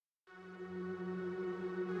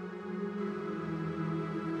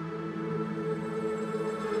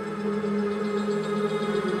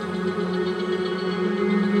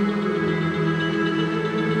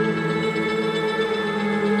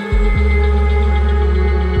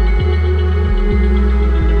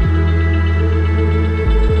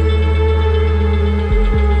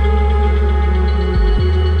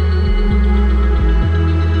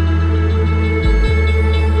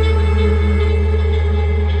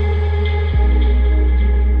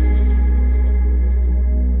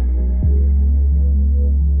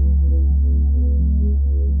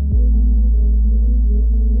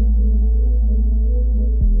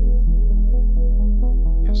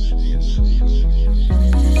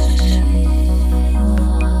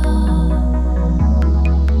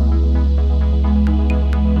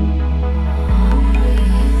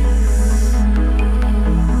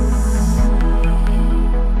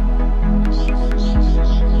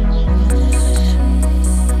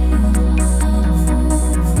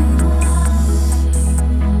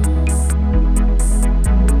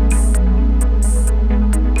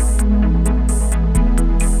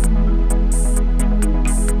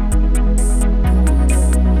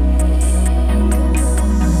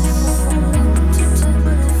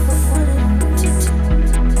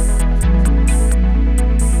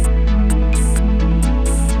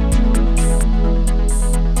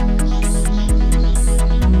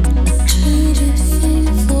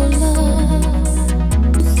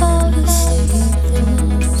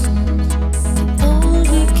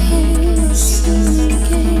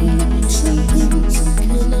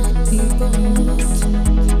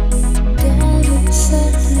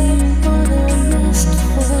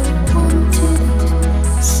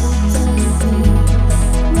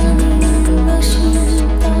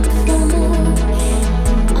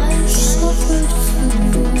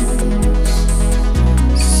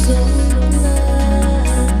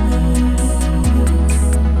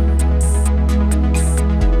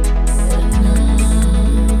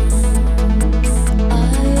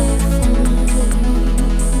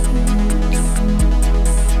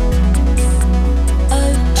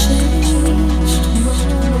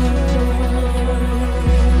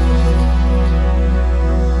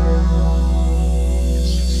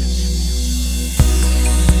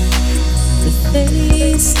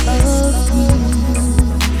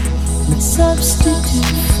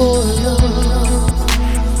substitute for love,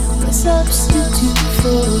 my substitute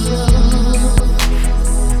for love.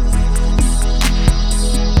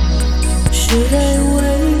 Should I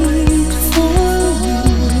wait for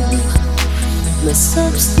you, my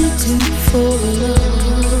substitute for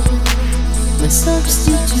love, my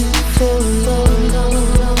substitute for love.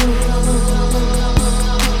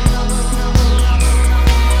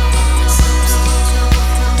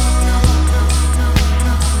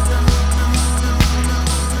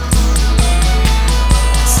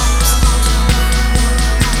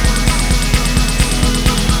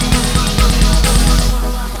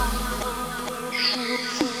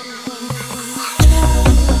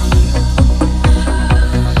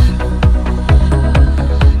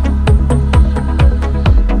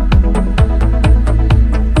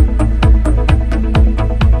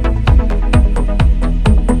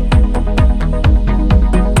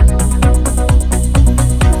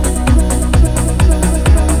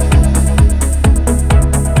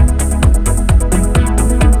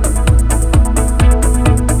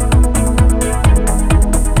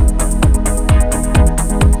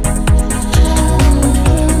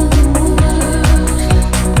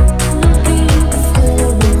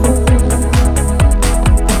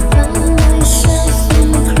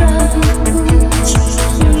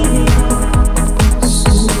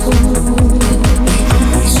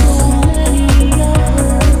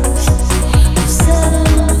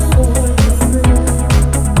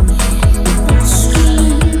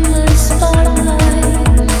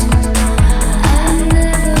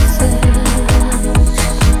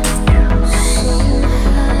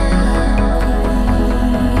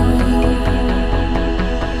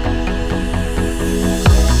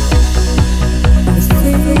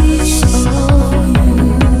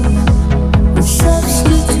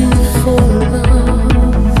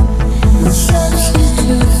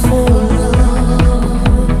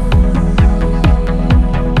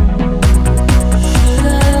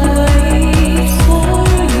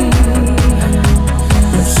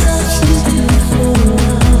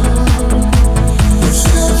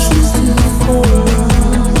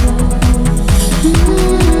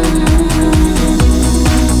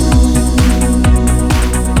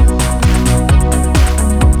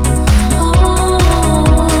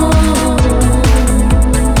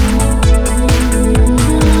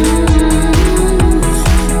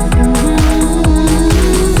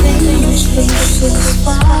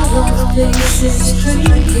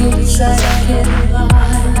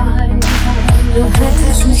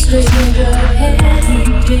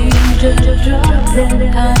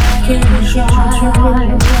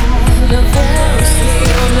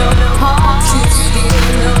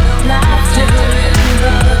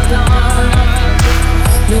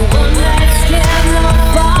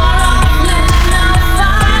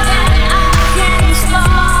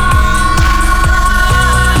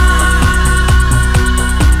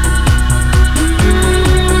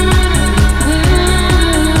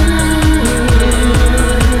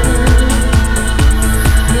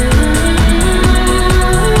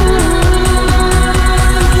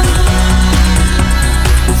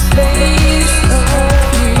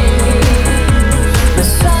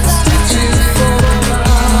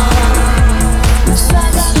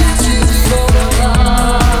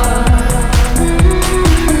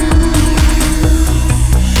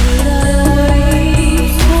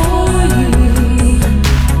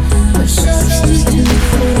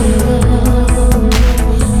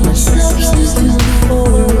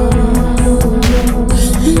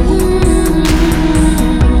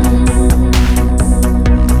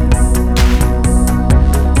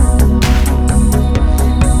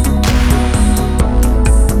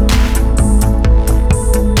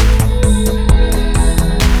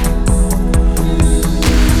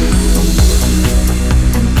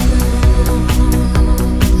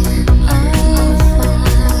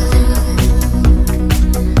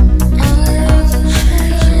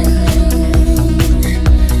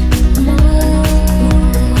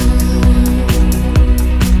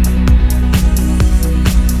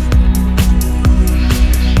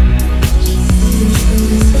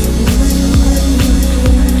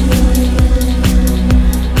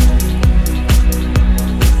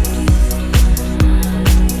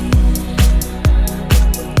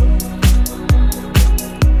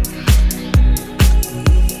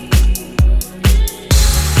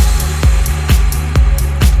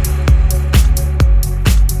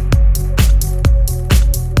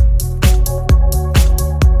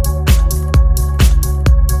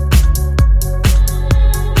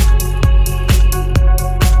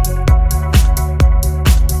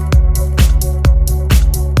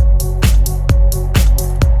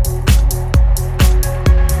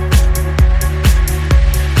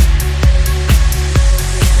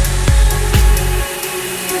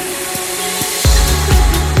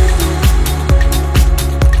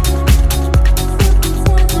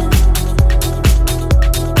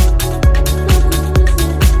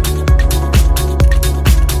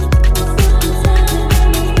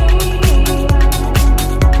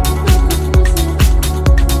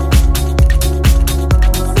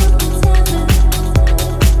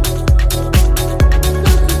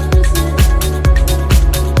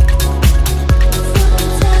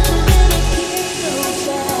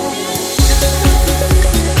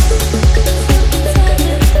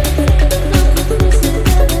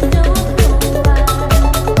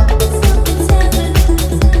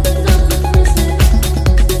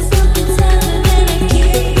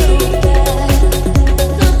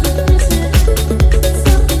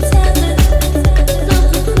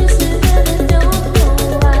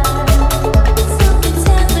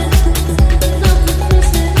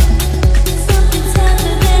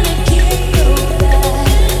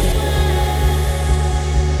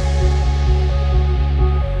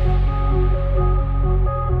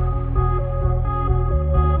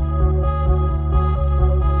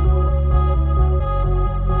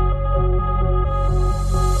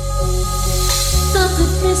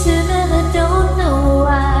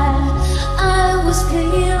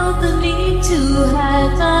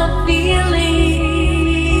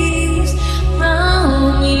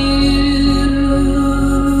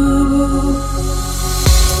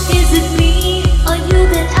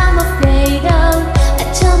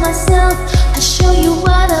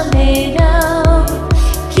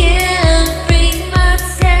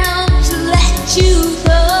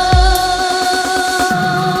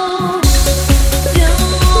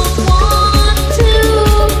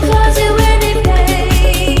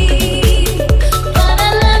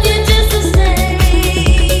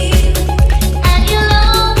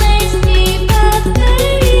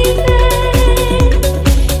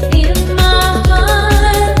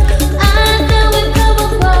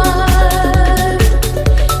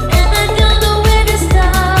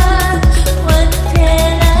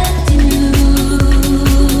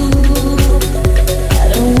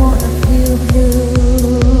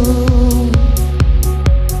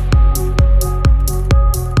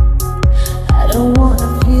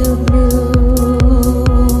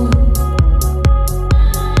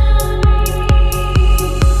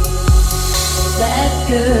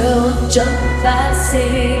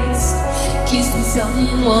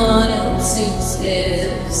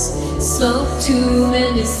 Smoked too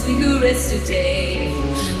many cigarettes today.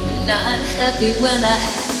 Not happy when I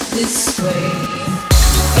act this way.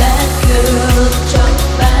 That girl jumped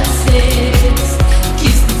by six,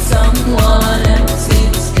 kissing someone else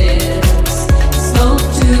instead. Smoked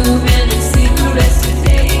too many cigarettes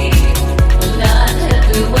today. Not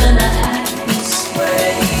happy when I act this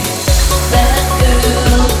way. That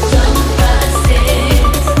girl jumped by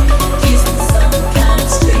six, kissing some kind of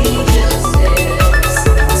stranger's lips.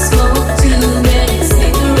 Smoked too many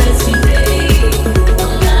cigarettes today.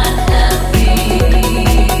 I'm not happy.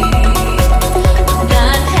 I'm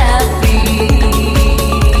not happy.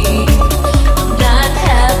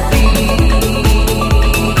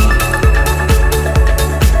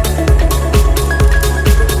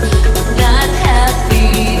 I'm not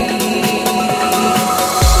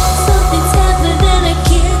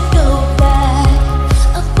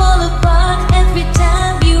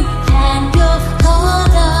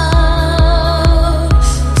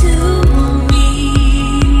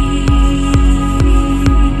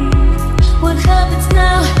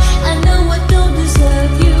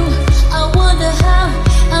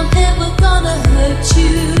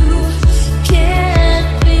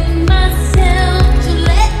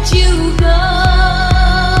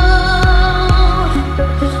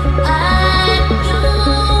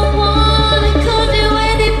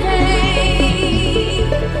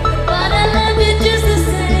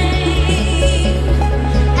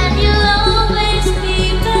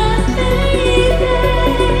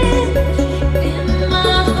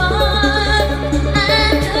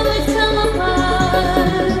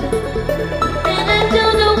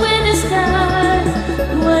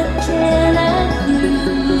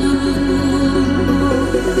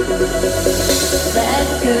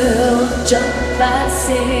jumped by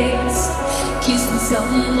six, kissing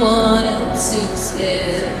someone else's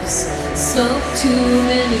lips. Smoked too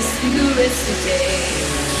many cigarettes today.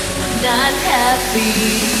 I'm not happy.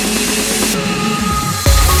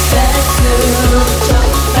 That girl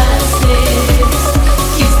jumped by six,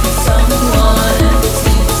 kissing someone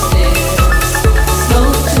else's lips.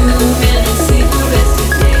 Smoked too many cigarettes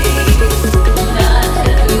today. I'm not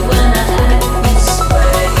happy when I act this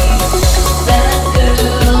way. That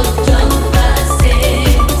girl jumped by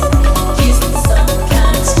six, kissing some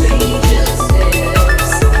kind of stranger's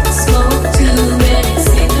lips. Smoked too many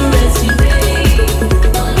cigarettes today.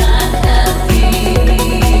 I'm not happy this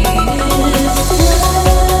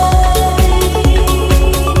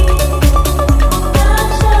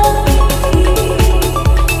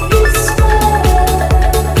way.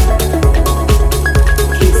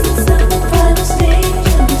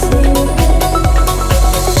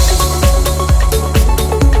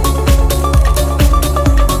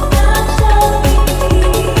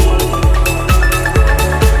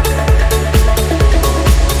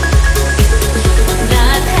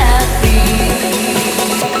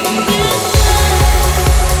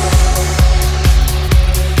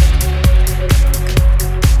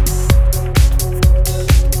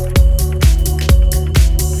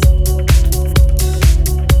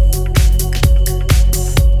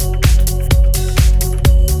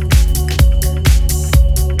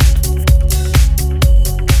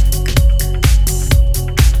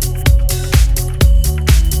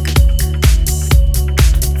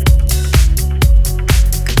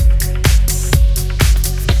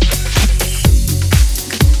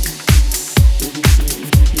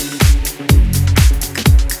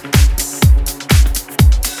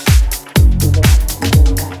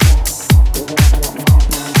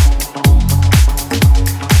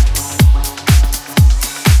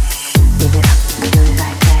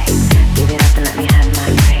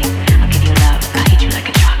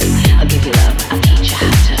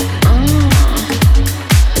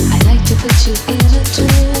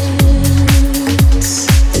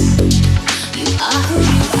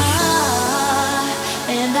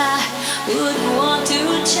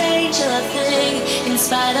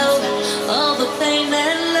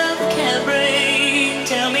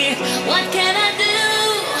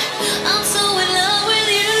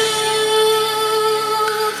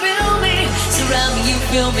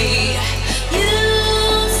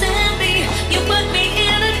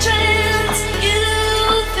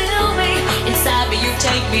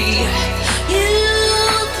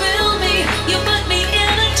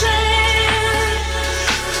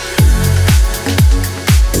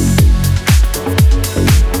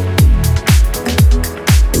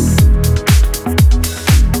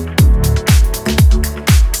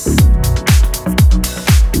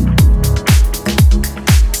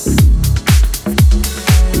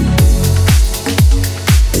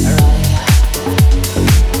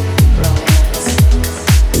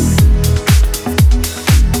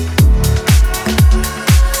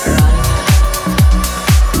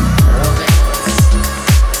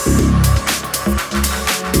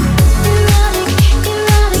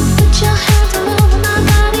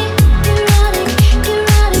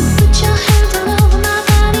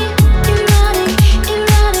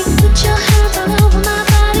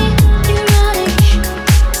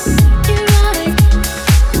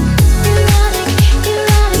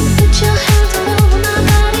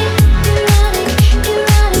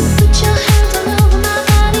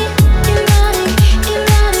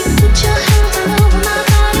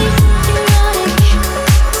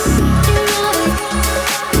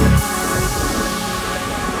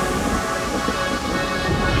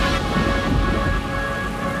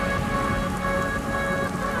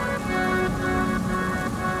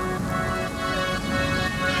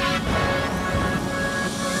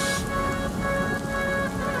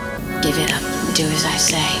 as I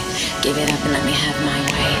say. Give it up and let me have my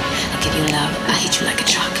way. I'll give you love, I'll hit you like a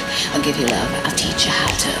truck. I'll give you love, I'll teach you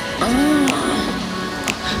how to.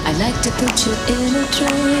 I like to put you in a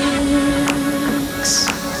trance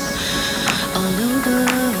all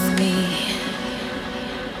over me.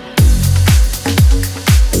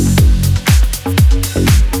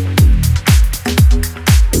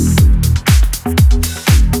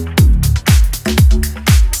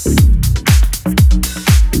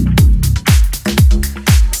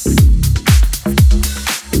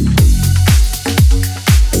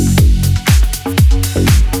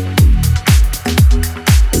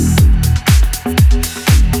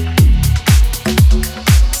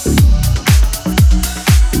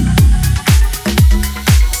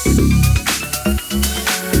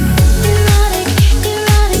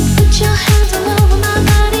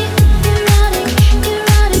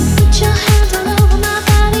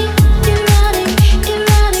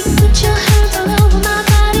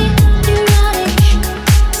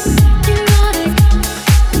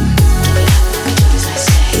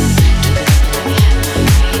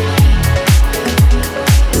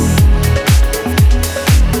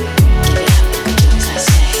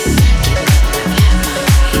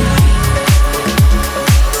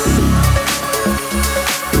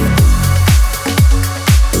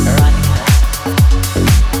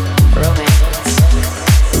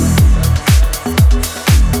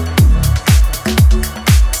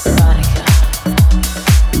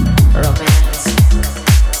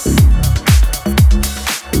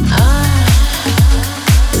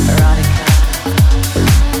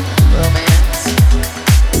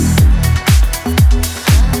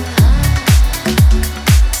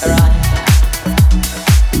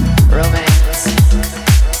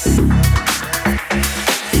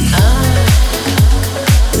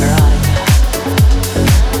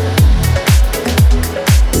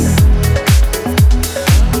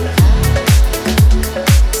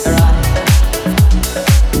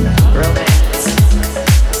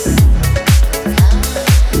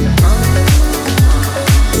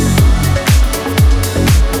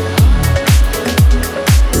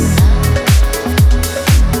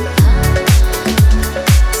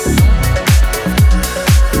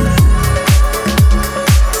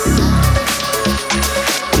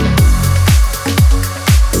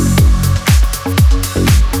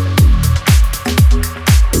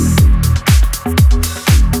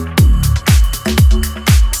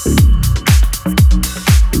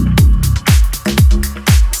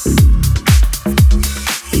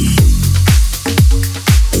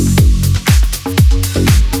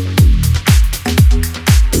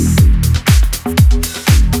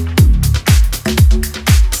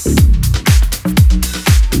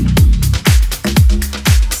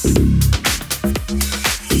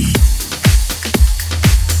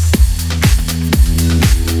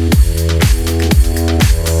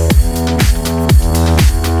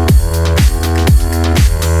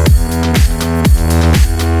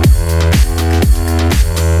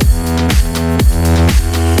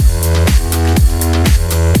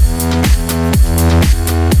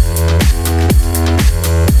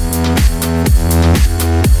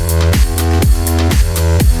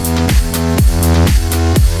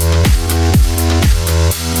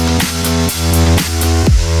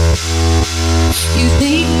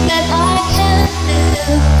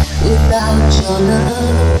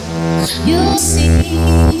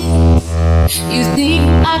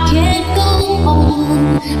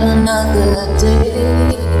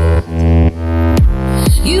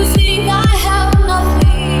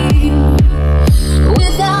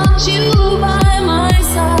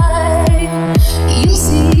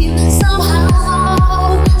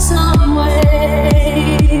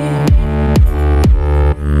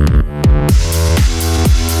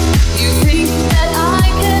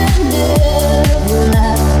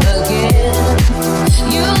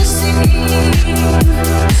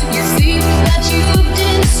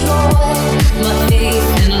 My faith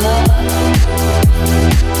and love.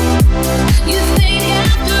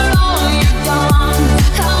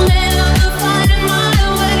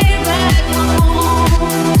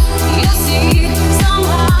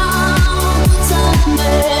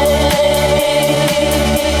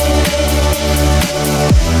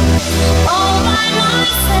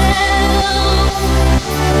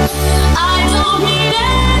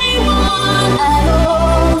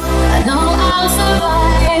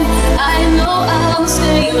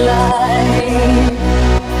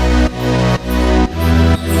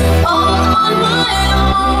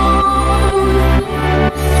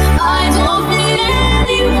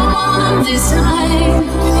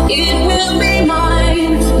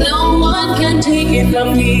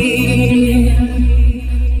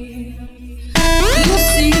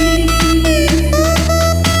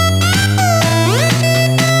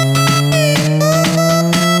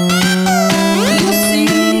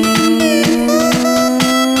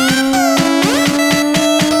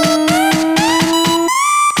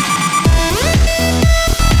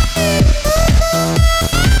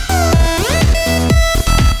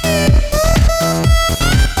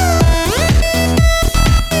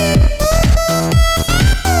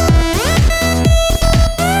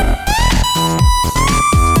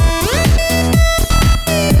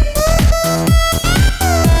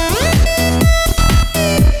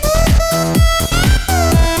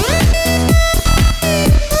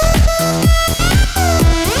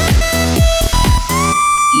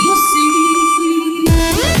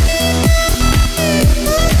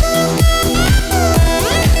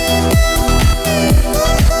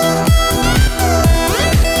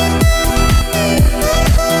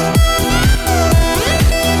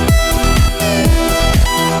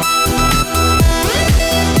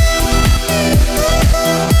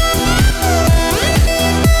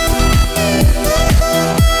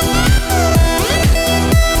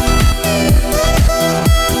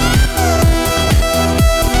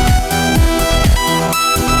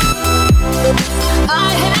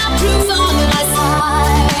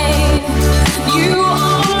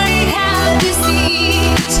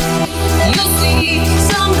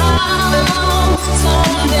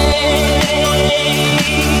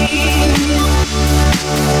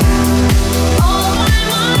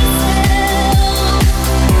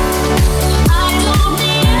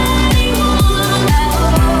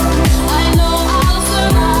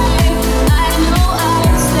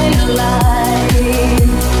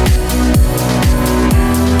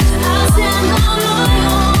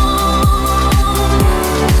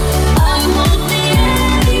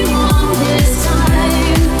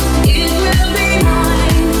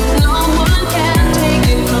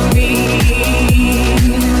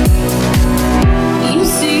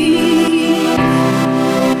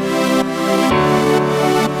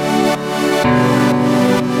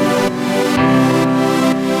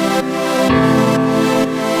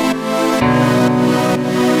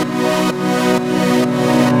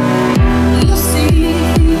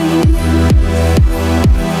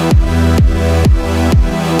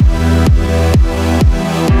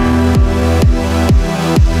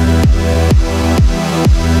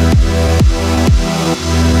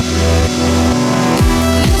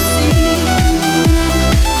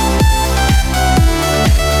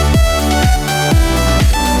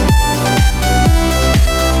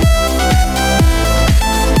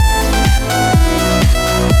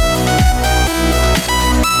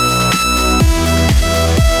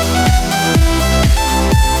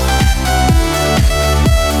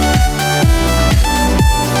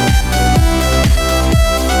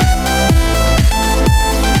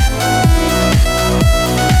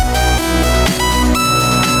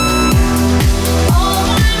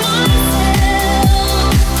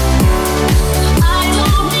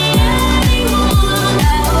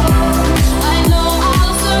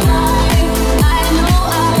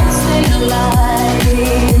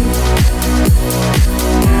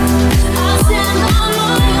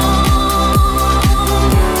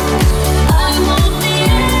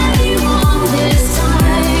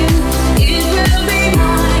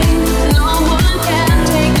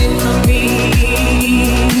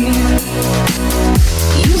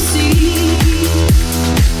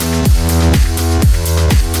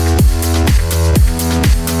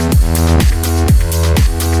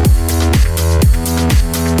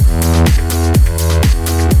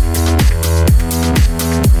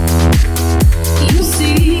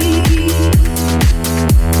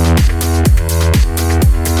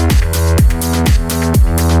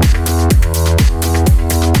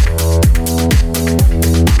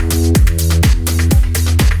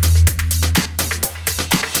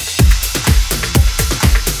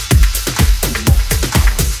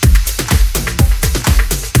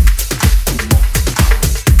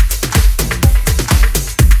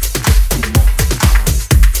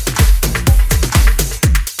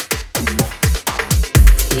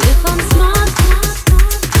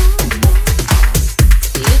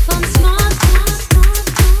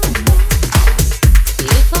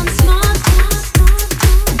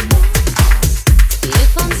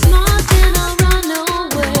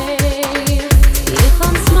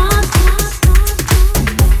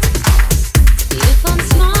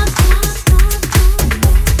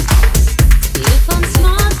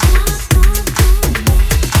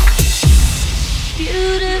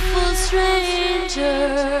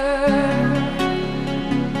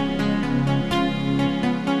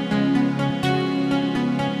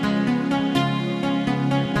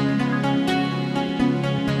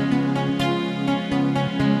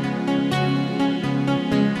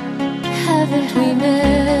 haven't we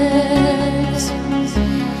met?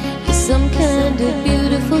 You're some kind of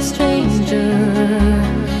beautiful stranger.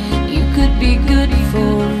 You could be good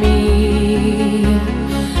for me.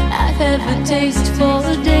 I have a taste for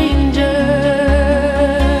danger.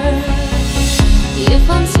 If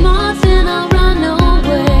I'm smart then I'll run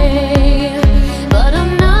away, but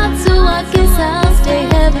I'm not, so I guess I'll stay,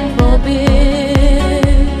 heaven forbid.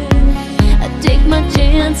 I take my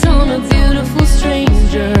chance on a beautiful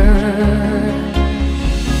stranger.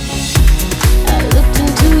 I looked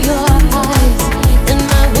into your eyes and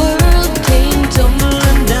my world came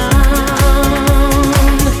tumbling down.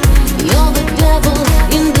 You're the devil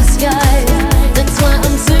in disguise, that's why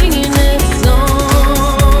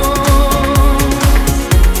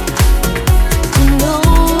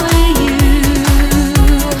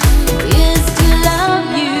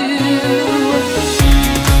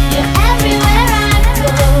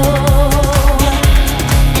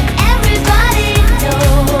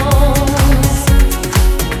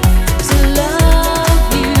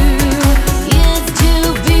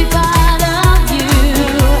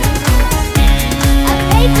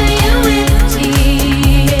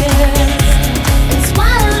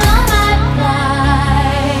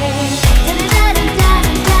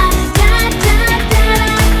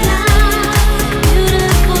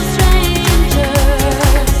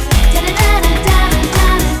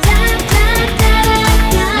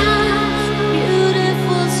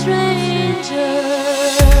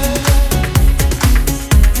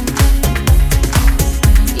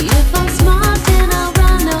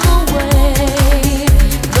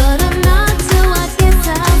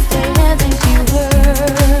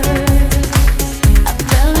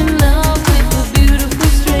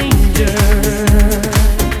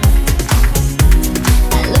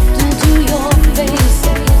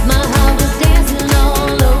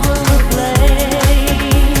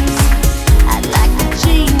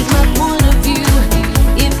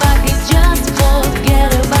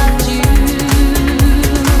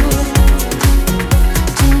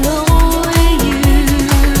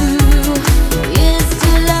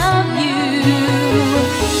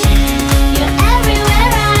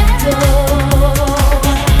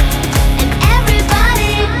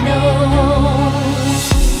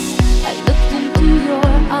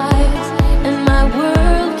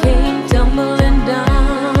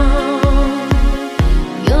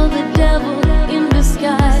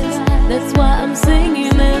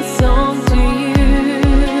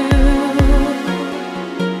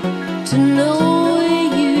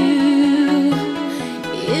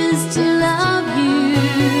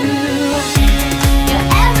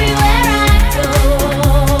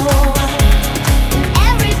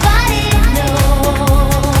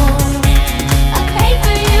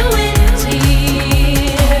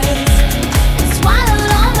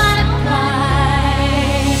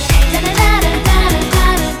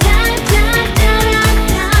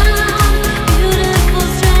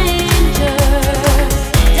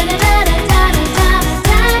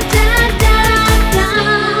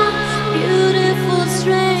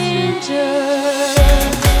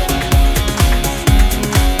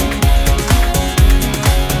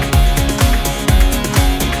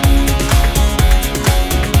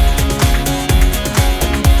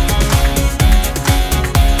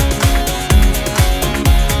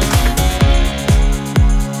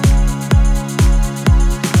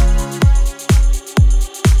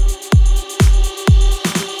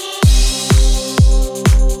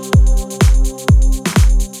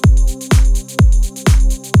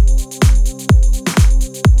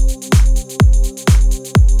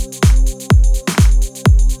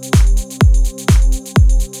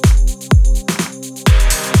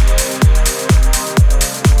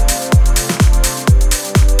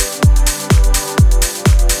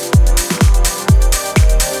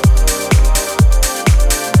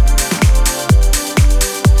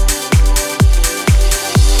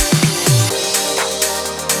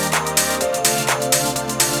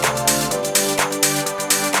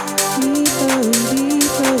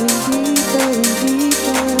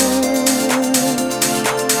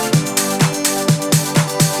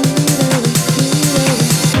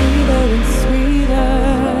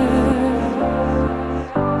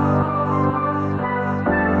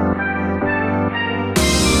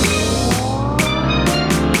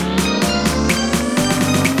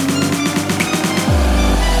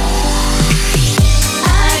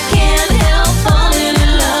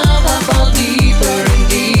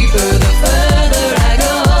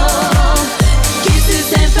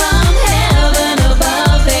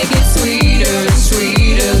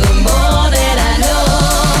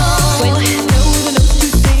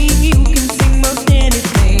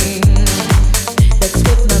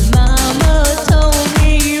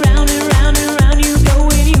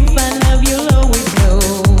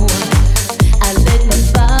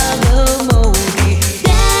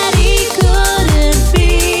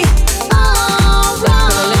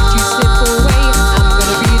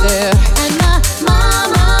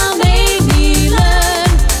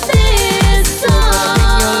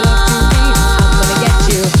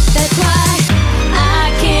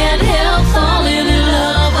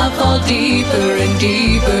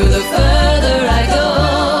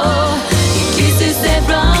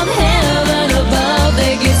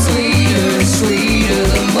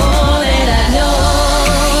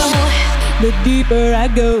deeper I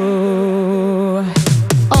go.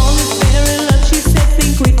 All is fair in love, she said,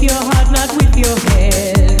 think with your heart, not with your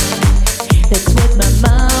head. That's what my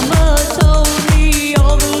mama told me.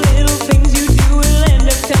 All the little things you do will end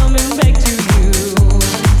up coming back to you.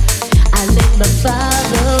 I let my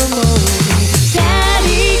father mold me.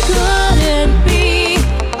 Daddy couldn't be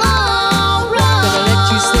all wrong. I'm gonna let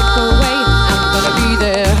you slip away, I'm gonna be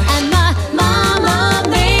there. And my mama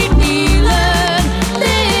made me learn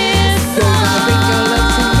this song. You're gonna bring your love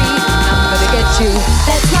to me, I'm gonna get you.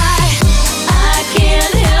 That's why I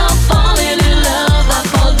can't help falling in love. I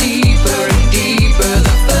fall deeper and deeper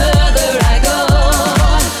the further I go.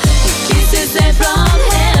 Your kisses sent from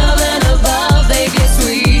heaven above, they get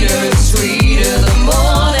sweeter and sweeter the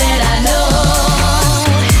more that I know.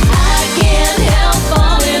 I can't help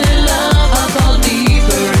falling in love. I fall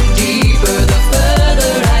deeper and deeper the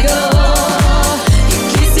further I go. Your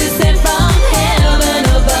kisses sent from heaven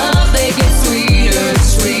above, they get sweeter and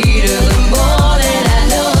sweeter the more that I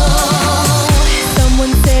know.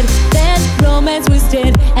 Someone said that romance was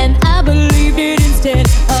dead, and I believed it instead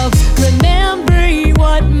of remembering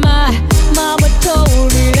what my mama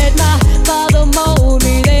told me. That my father mold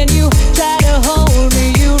me, then you try to hold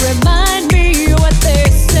me. You remind me what they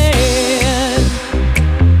said.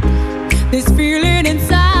 This feeling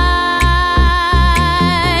inside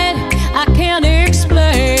I can't explain,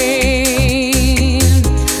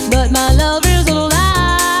 but my love is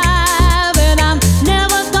alive, and I'm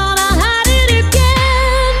never gonna hide it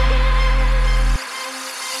again.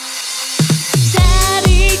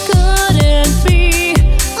 Daddy couldn't be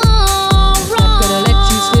all wrong. I'm gonna let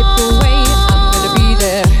you slip away, I'm gonna be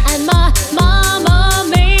there. And my mama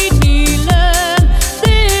made me learn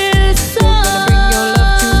this song. You're gonna bring your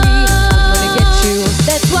love to me, I'm gonna get you.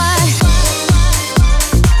 That's why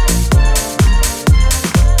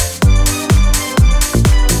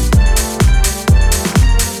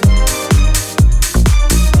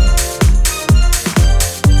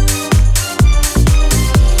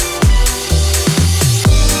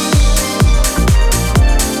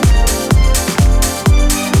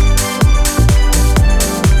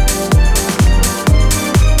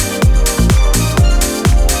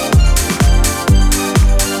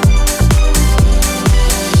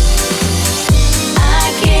I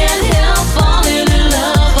can't help falling in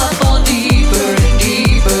love. I fall deeper and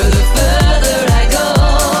deeper the further I go.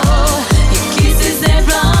 Your kisses sent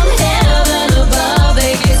from heaven above,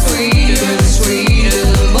 they get sweeter and sweeter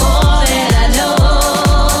the more that I know.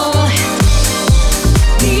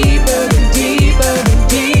 Deeper and deeper and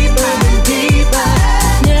deeper and deeper,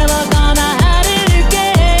 never gonna hide it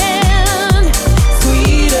again.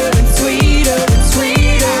 Sweeter and sweeter and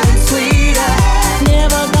sweeter and sweeter,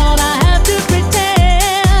 never gonna have to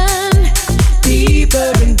pretend. Deeper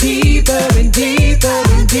and deeper and deeper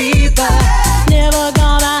and deeper, never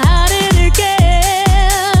gonna hide it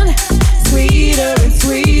again. Sweeter and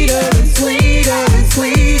sweeter and sweeter and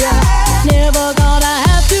sweeter, never gonna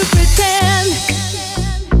have to pretend.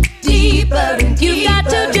 Deeper and you got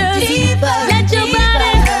to just let your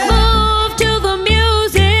body move to the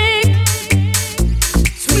music.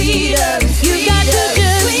 Sweeter and you got to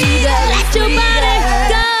just let your body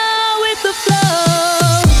go with the flow.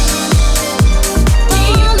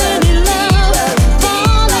 Falling in love,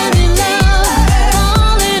 falling in love,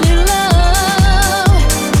 falling in love.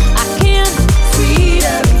 I can't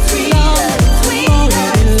sweeter and sweeter,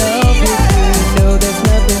 falling in love with you. No, there's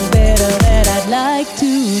nothing better that I'd like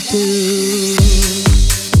to do.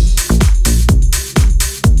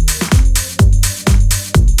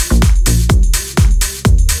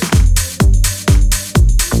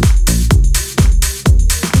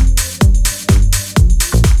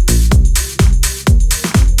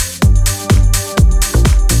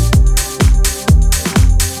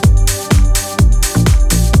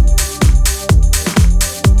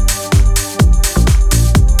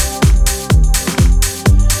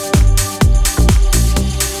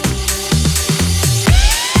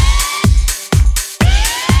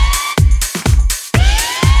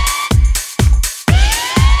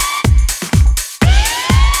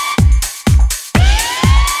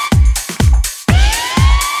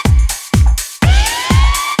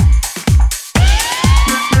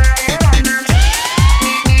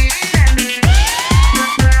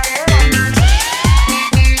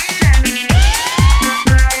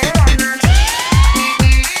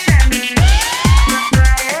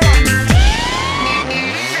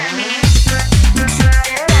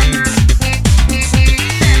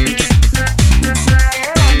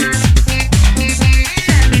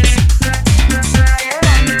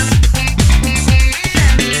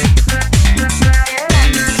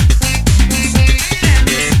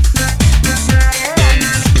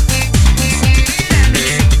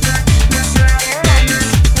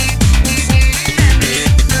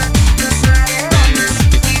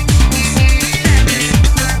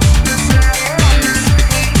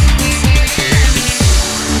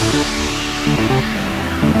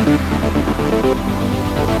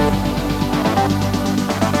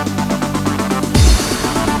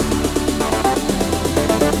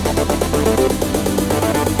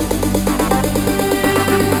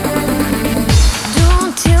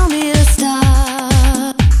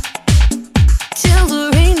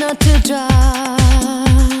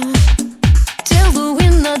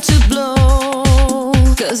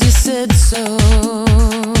 Don't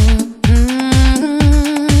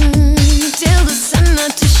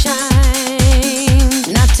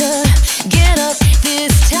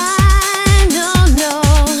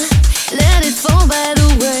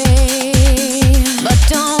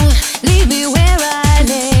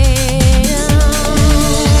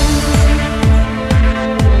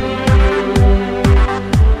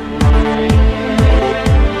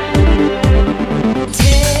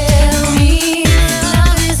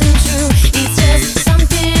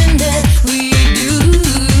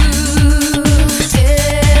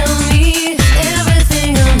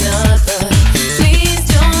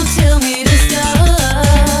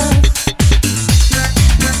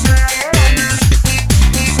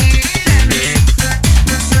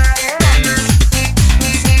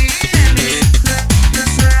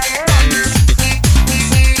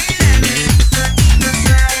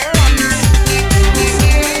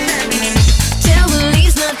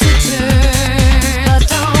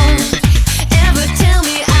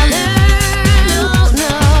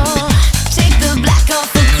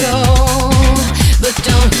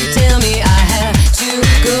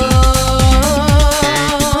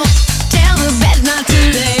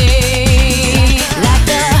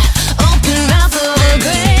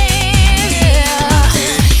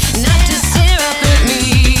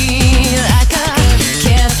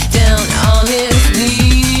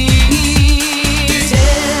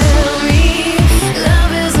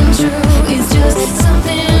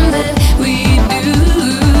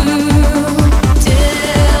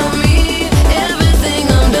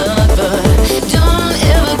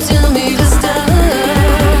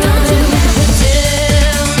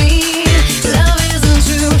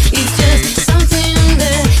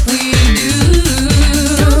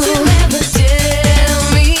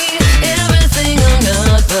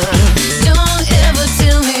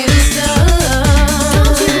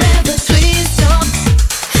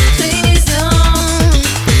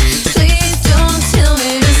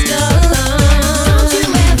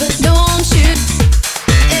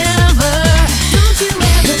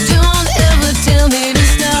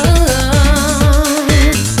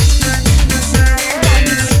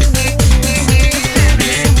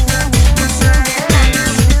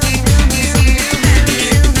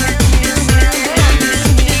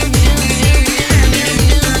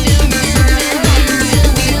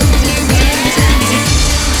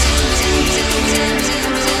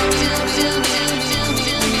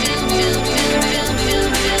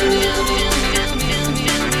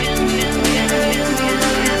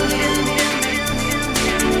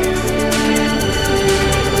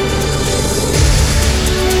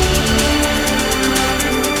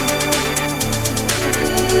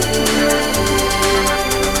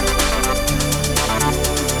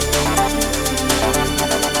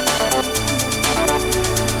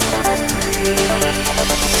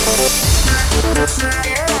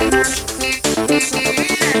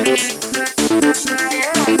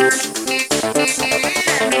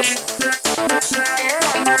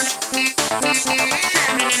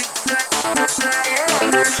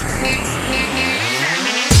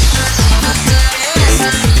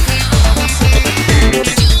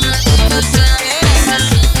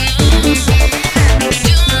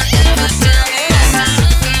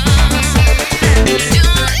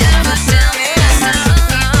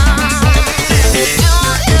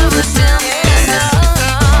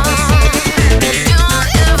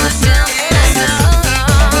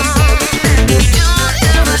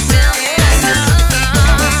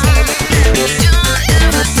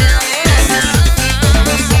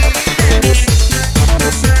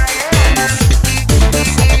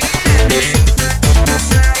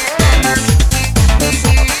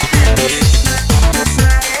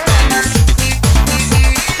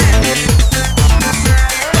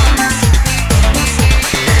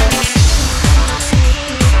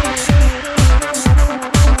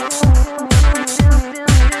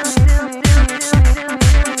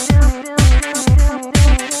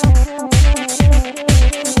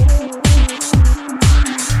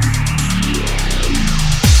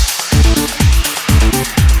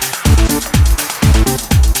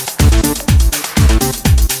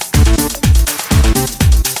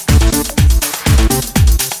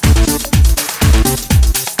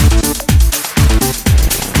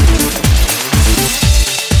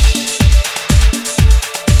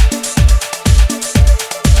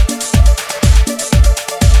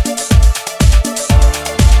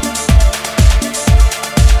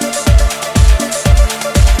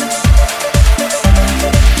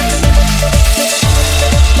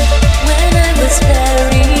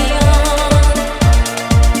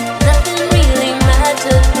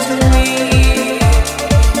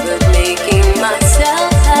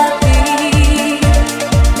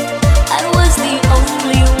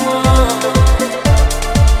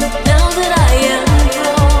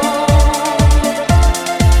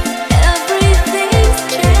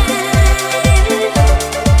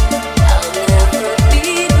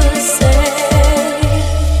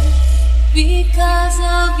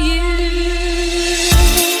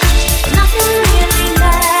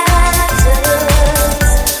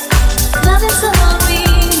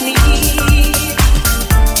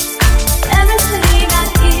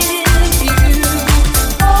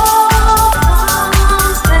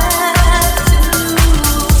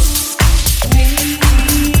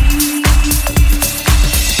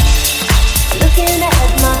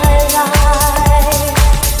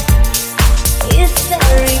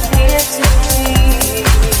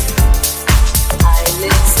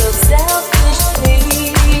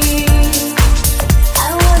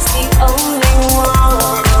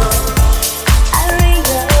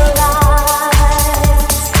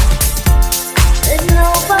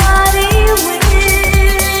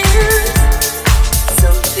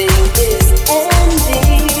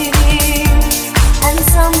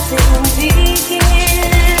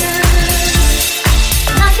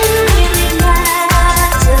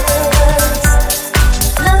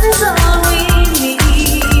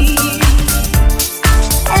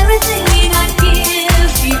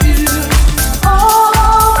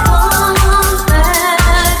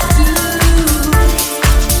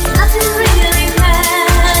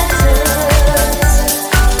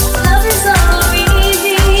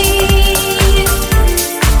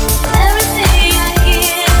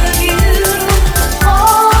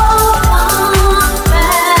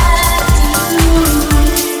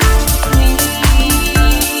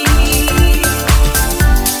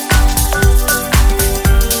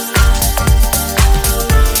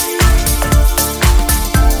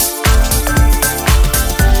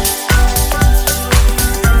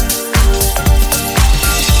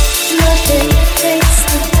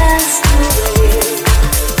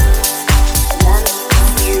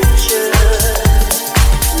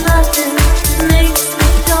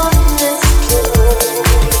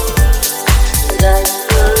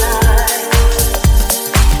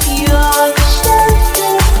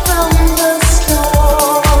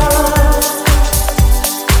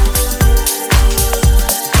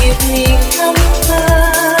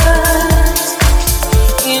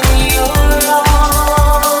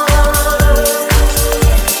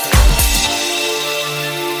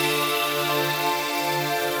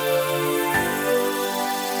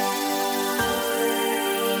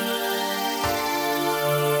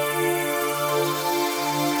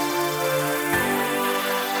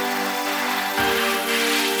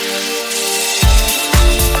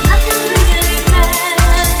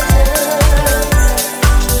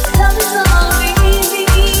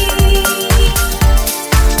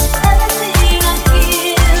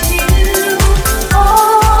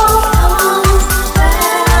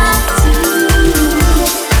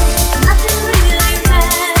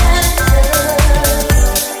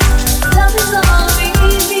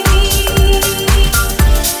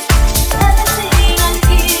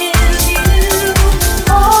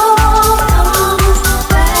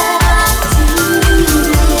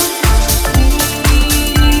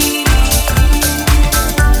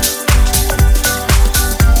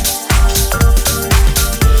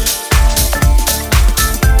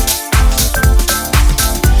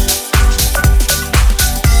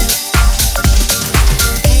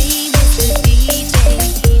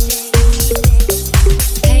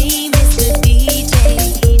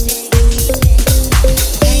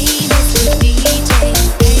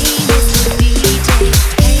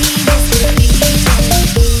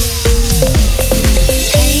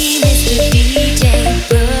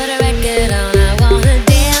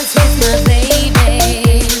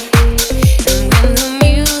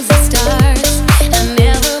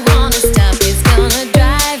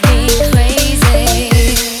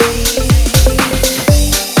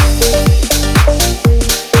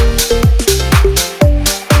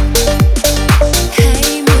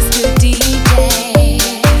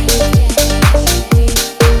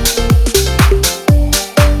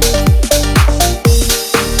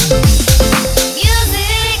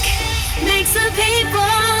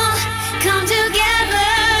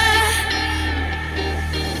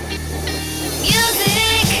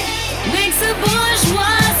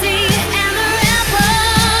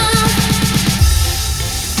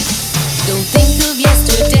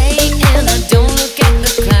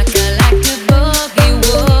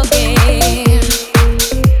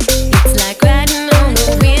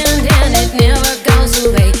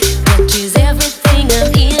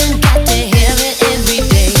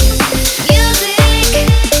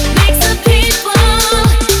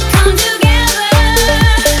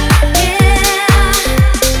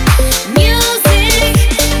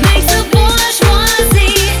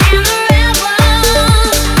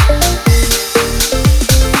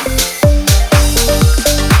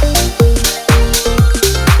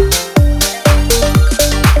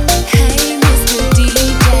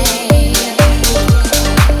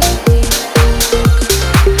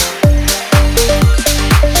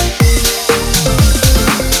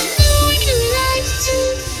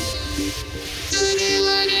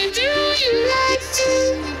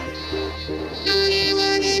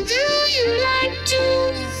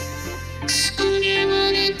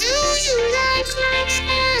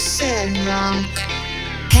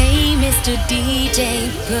Hey, Mr. DJ,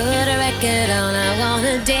 put a record on. I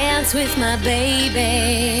wanna dance with my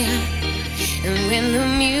baby. And when the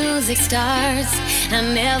music starts, I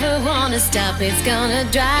never wanna stop. It's gonna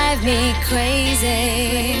drive me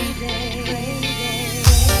crazy.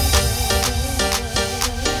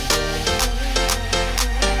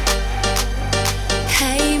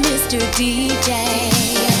 Hey, Mr.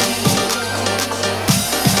 DJ.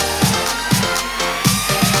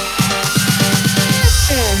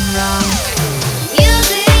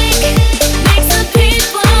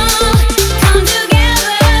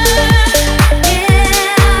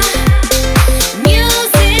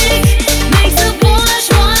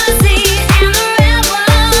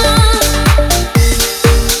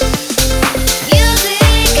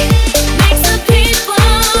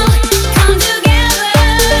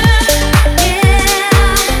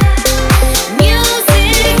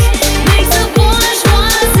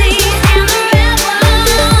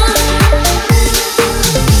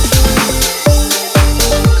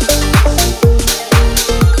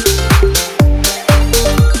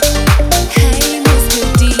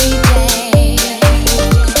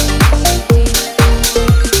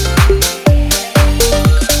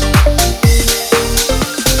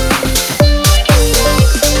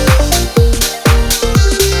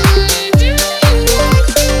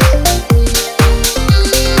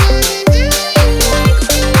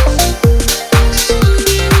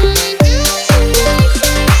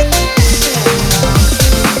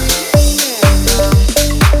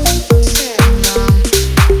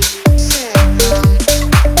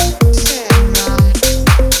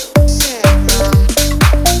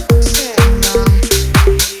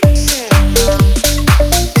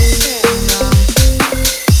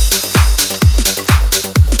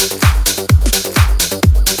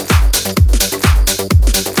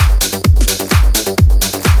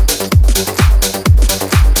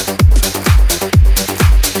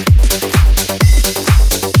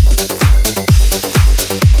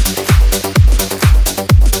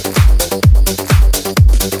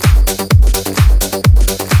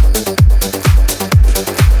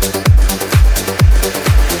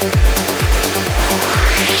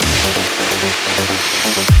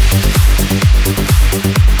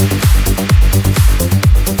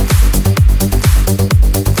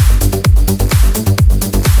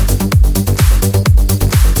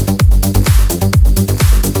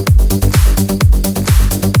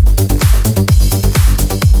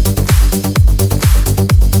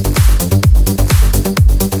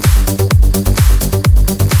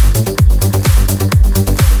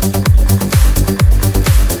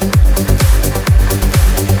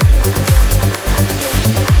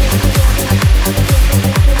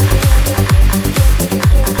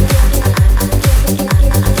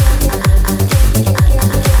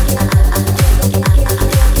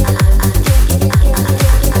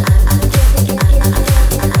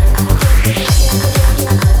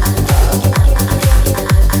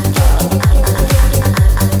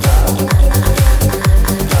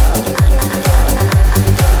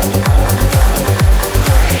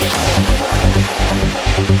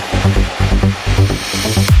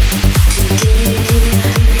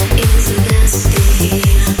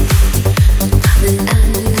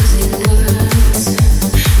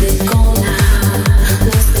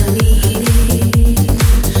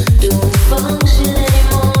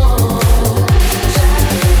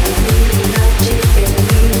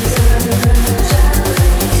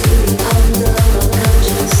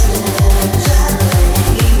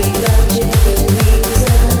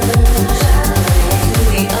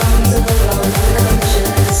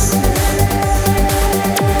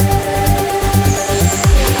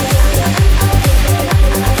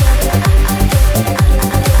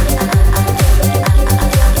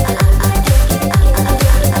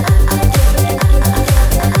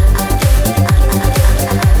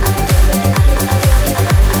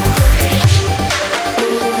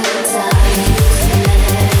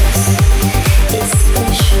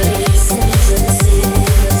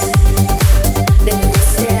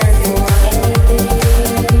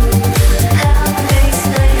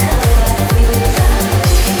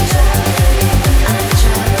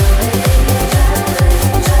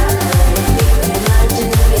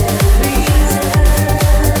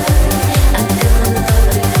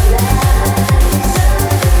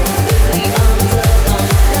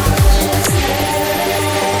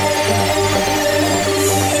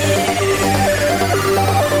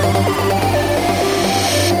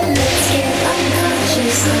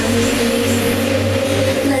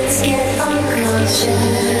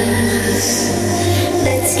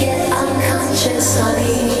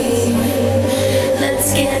 honey.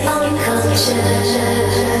 Let's get unconscious.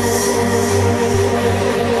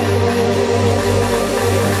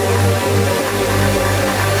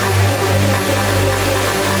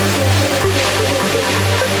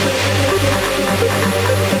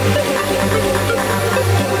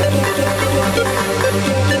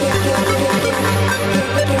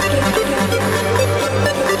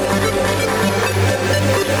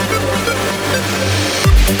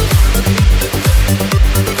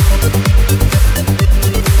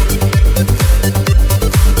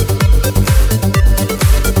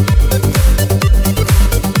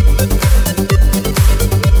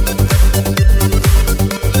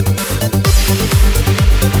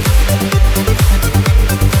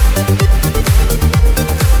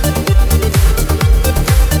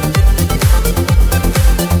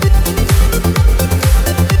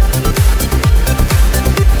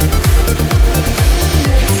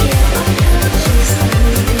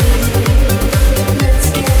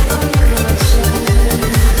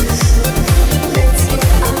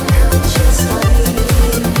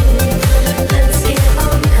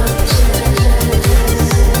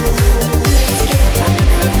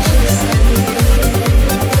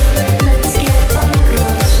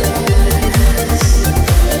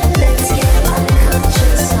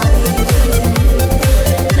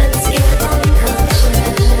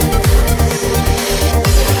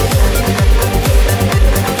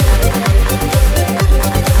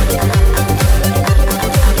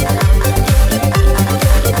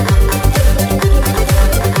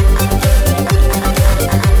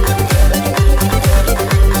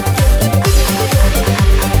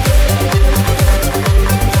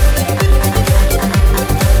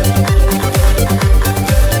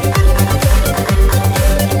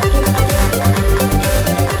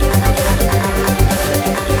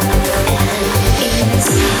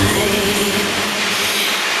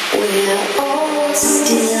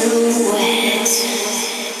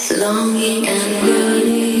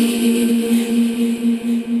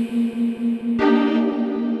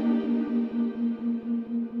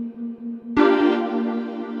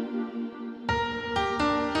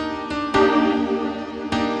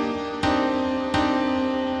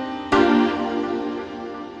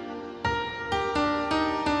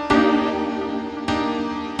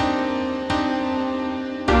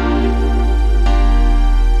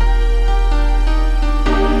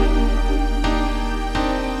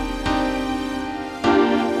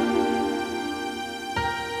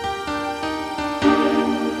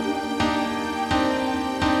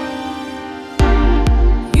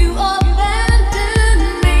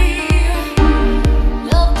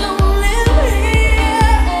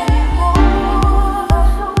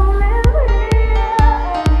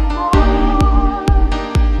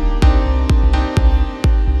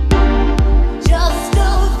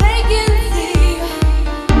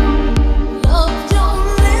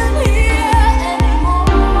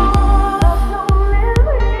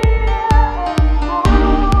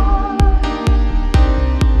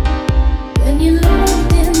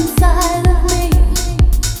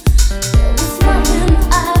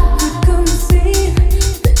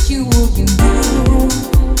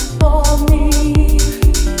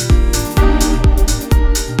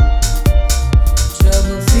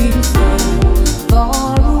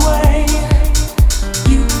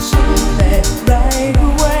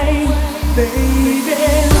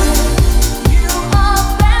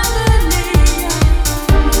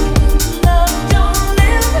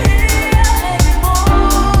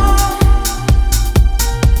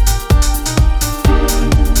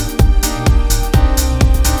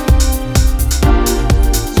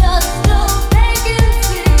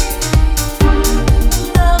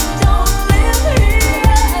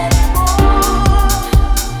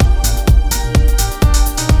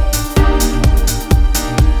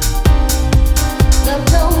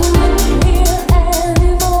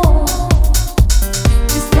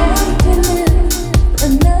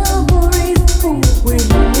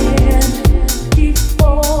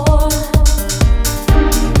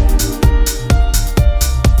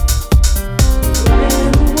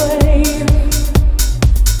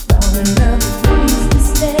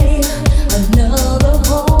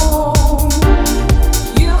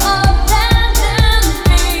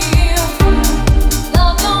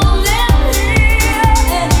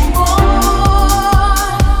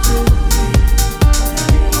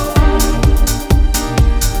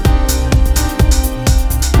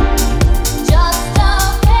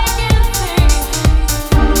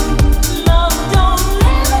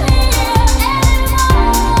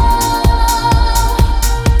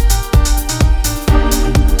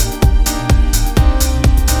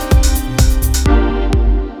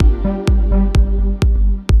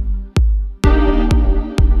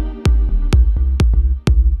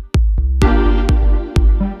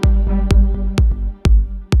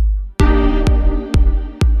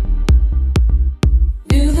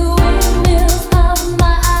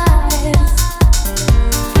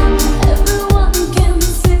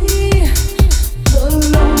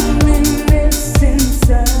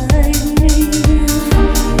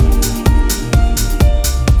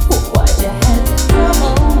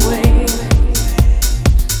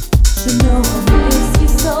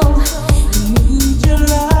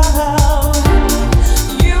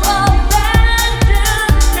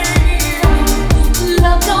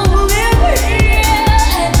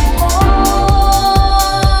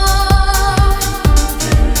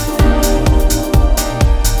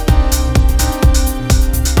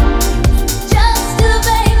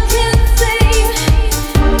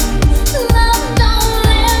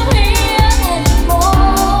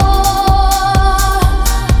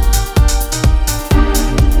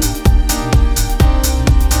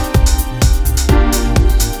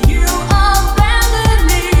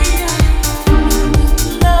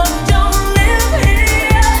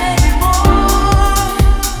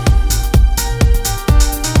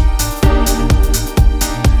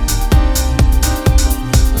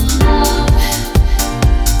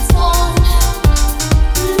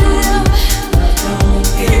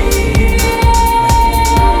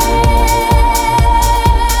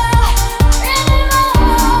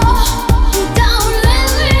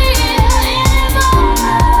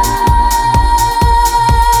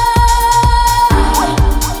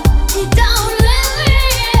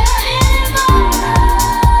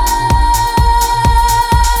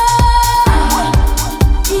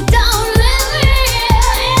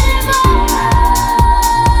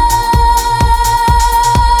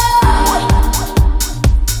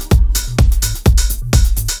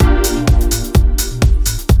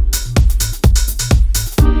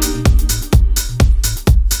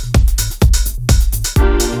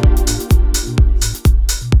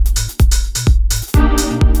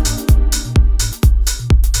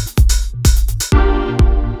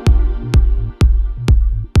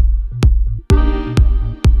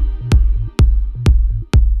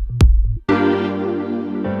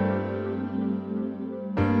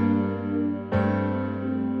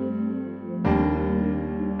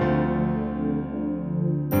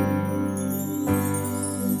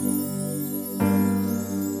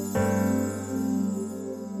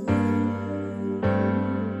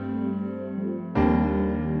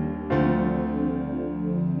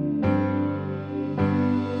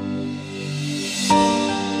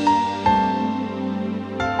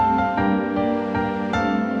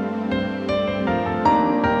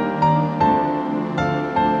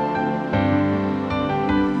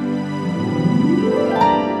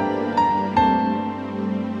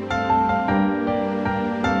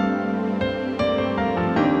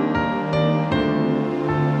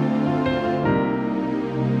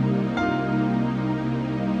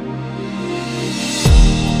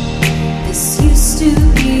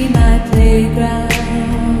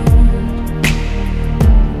 playground.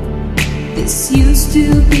 This used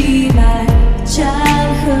to be my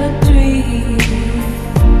childhood dream.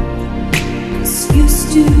 This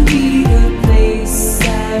used to be the place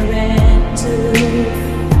I ran to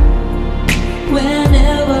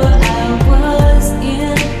whenever I was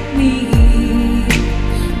in need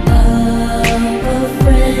of a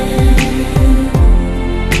friend.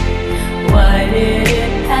 Why did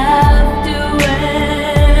it have to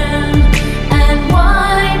end? And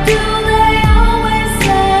why do they always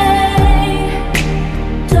say,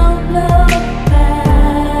 don't look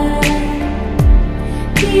back,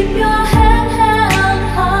 keep your head held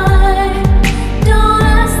high?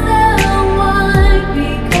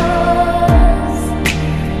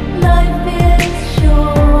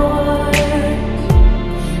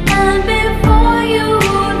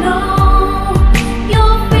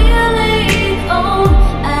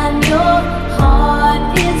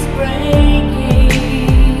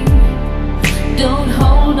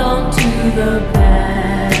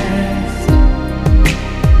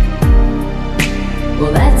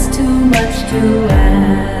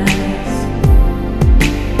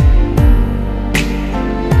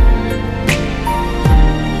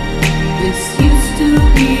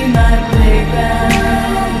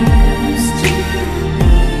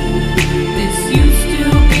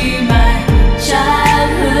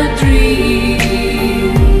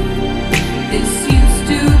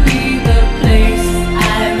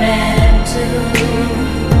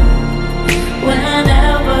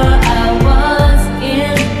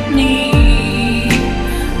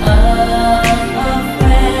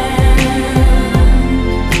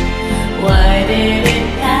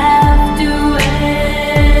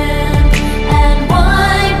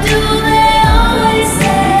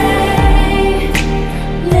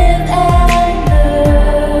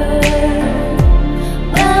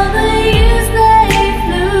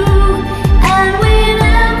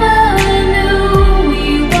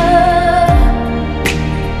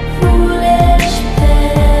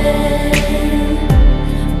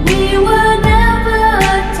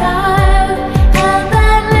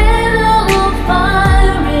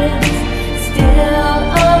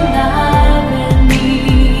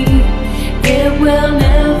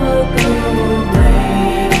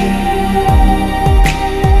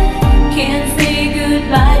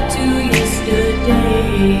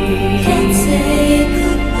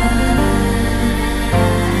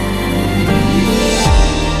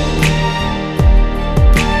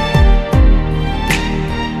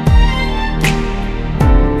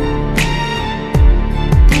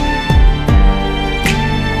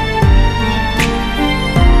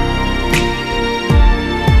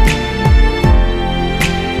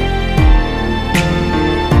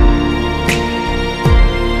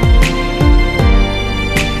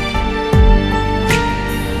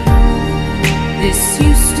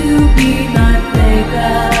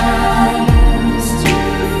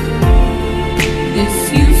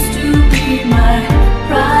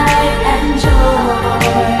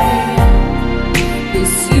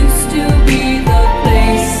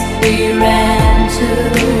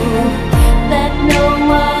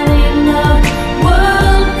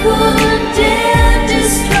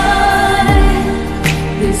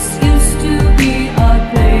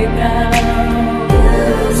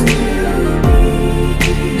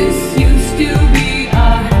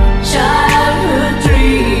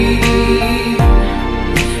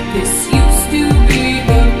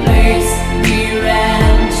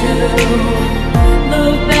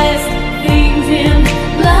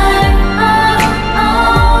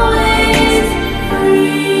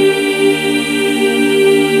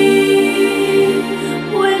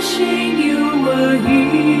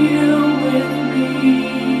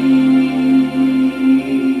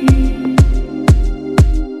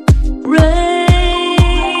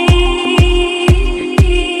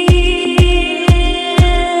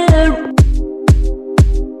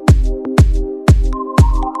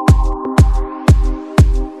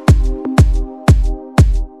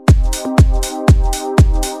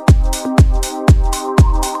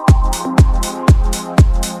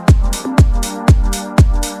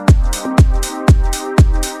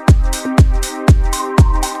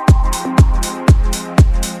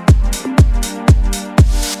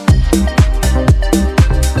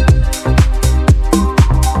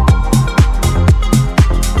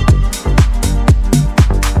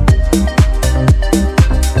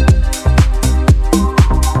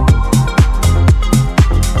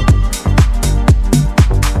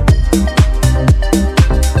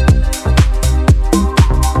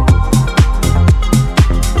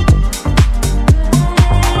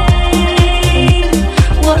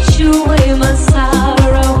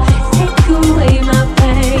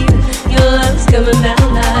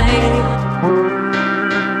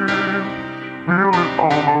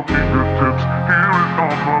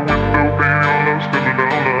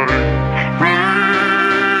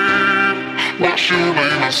 Wash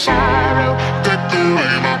away my sorrow, take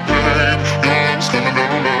away my pain. Your love's coming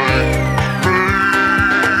down like rain.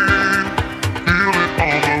 Feel it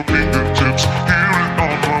on my fingertips, hear it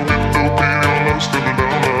on my window pane. Your love's coming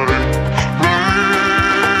down like rain.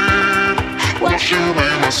 Wash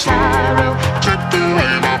away my sorrow, take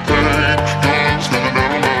away my pain. Your love's coming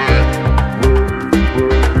down like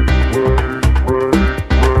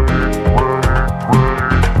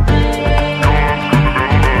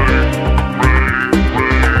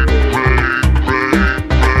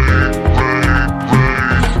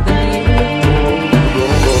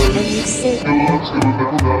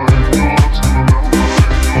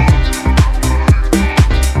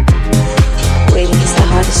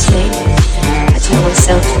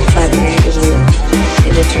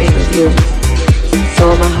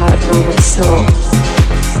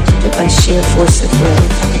force of will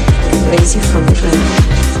can raise you from the ground,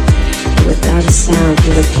 and without a sound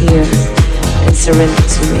you'll appear and surrender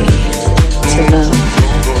to me, to love,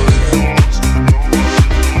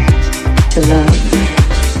 to love,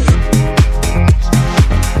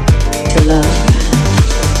 to love,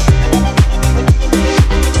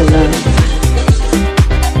 to love,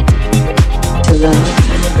 to love,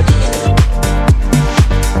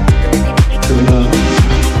 to love.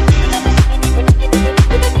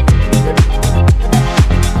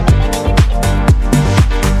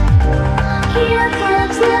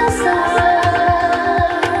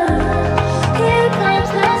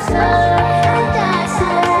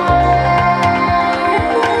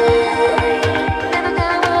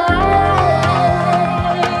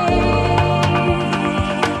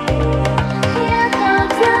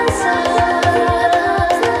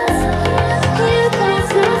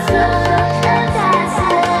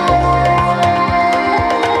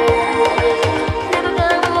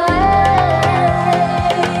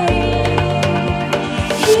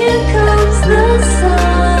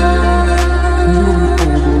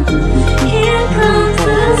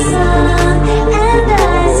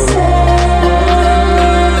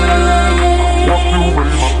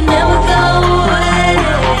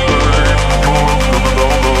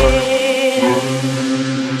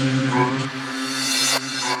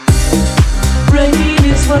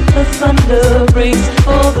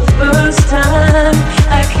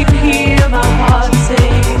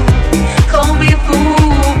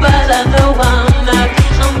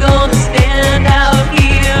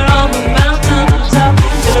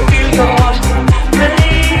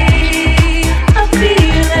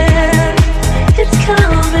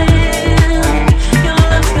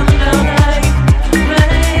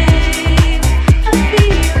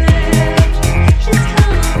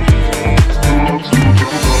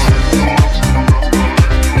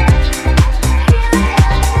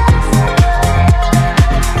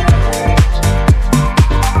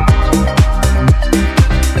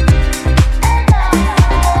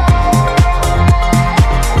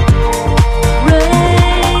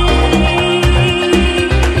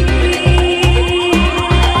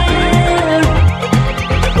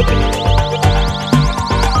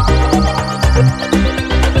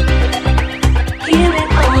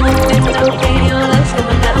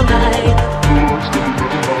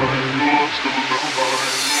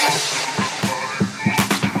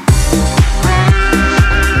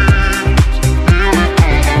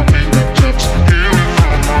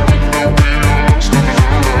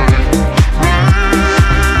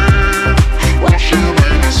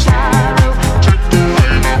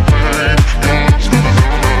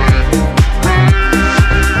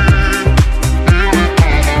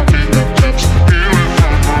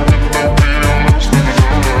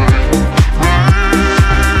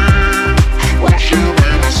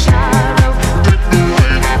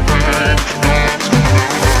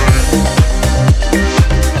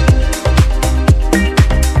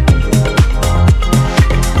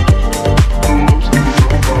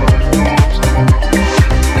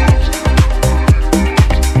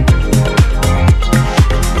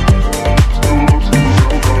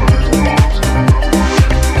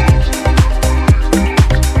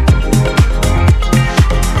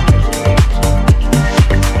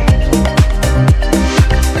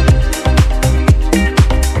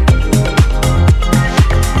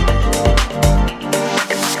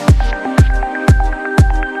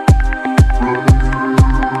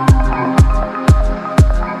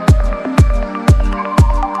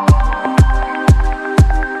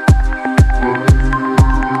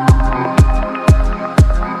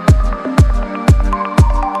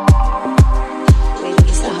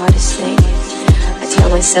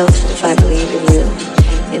 myself if I believe in you,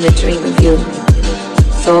 in the dream of you,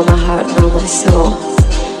 with all my heart and all my soul,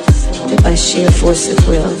 that by sheer force of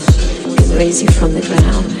will can raise you from the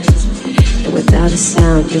ground, and without a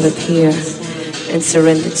sound you'll appear and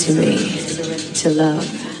surrender to me, to love.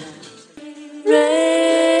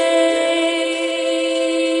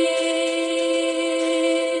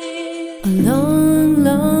 A long,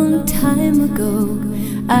 long time ago,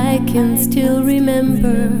 I can still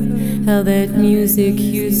remember how that music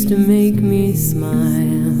used to make me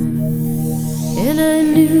smile. And I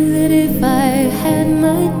knew that if I had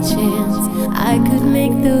my chance, I could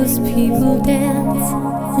make those people dance,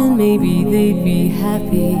 and maybe they'd be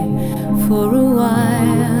happy for a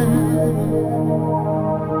while.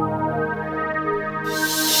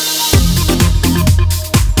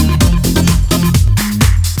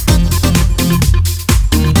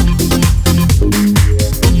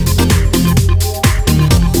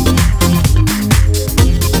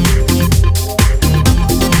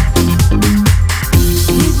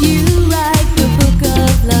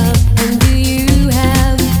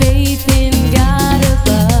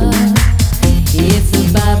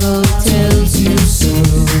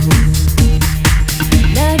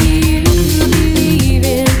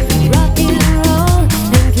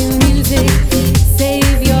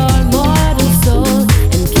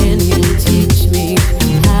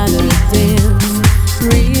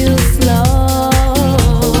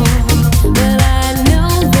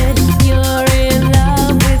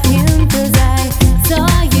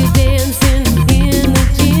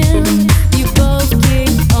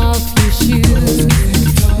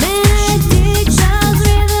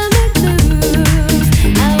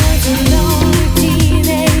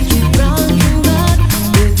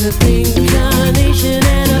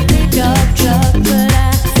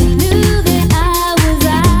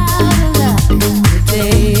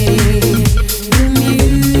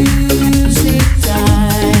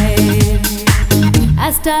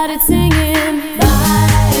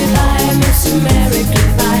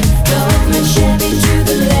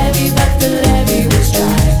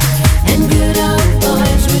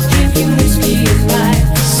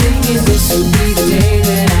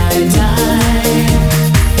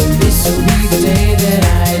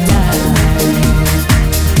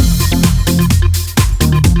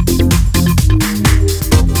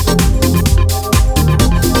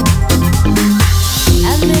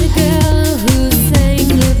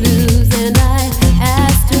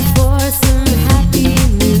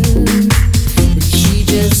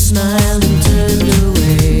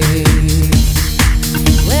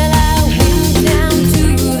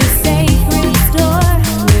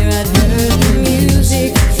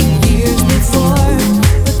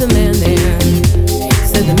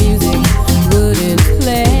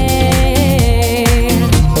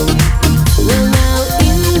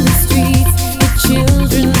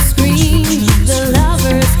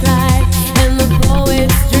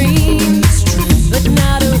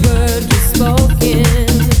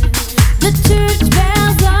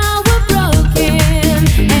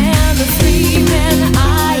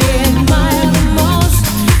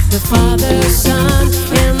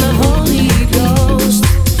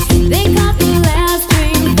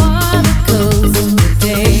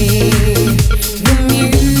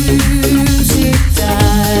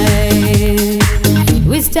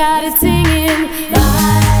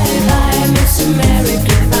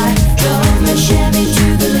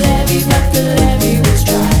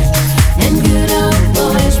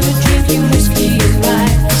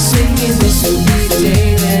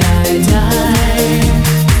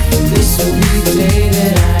 This will be the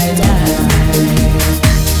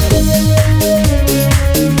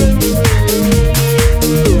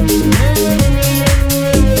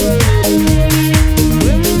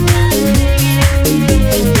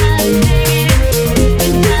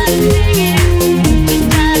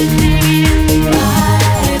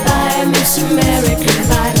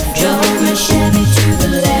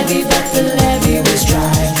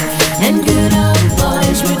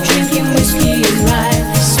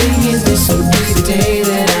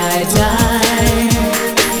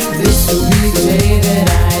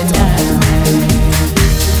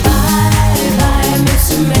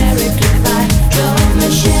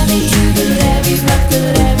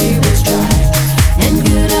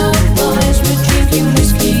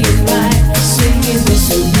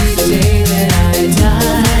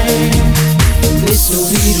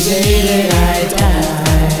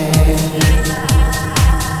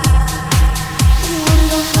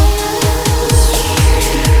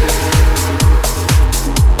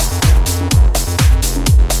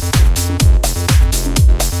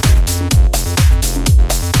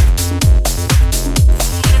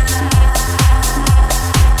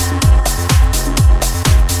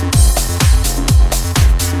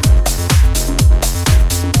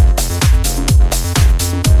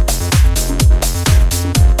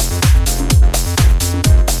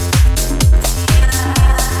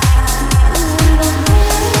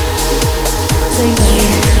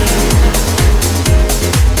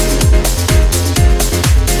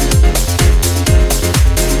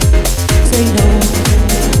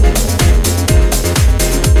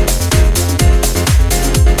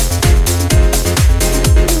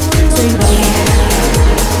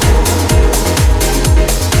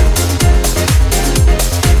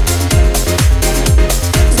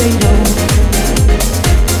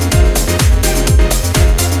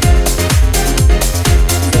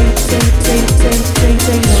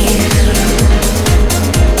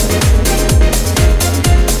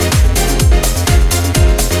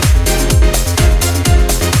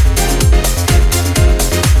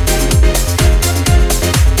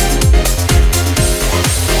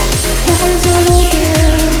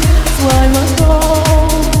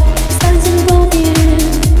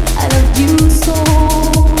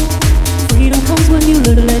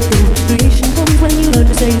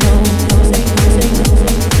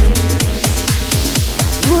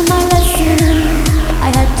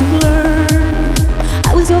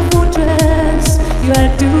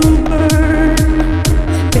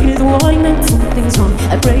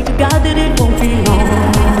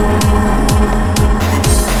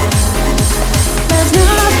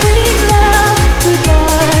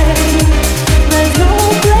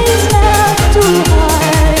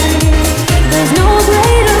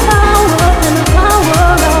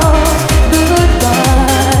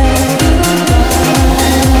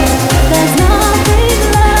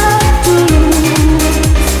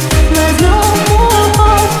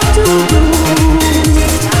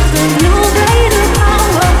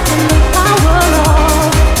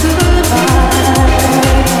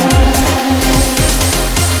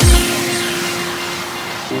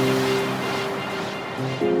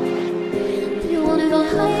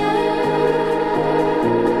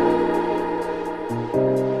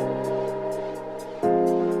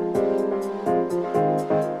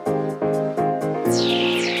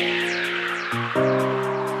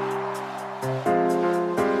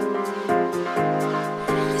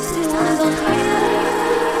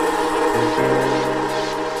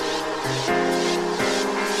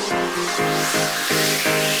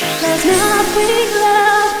nothing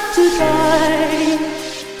left to try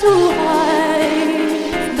to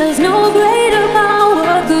hide. There's no greater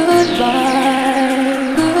power. Goodbye,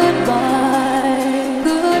 goodbye,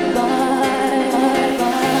 goodbye,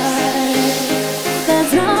 goodbye.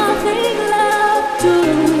 There's nothing left to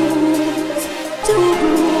lose, to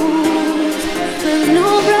bruise. There's no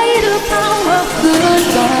greater power.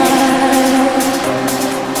 Goodbye.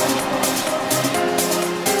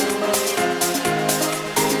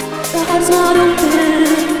 The heart's not open,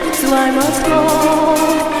 so I must go.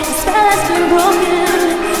 The spell has been broken.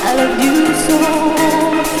 I love you so.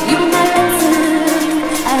 You're my lesson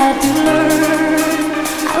I had to learn.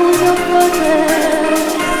 I was your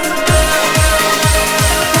fortress.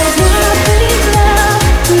 There's nothing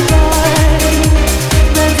left to fight.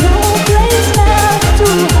 There's no place left to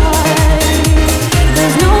hide.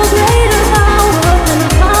 There's no greater power than the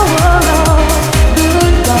power of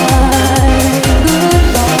goodbye,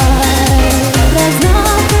 goodbye. There's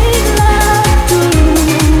nothing left to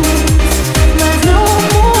lose. There's no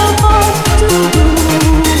more hope to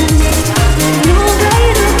lose. There's no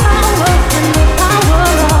greater power than the power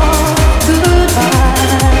of goodbye.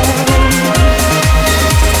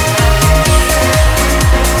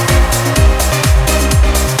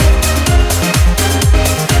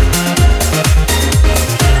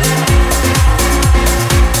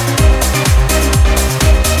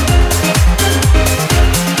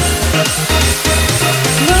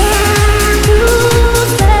 Learn to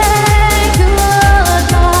say goodbye,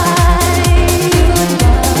 goodbye.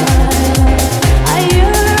 I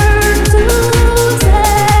yearn to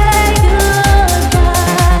say goodbye.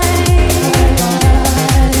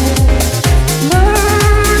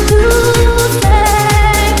 Learn to say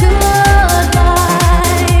goodbye.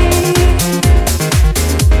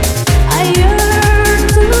 I yearn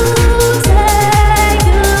to say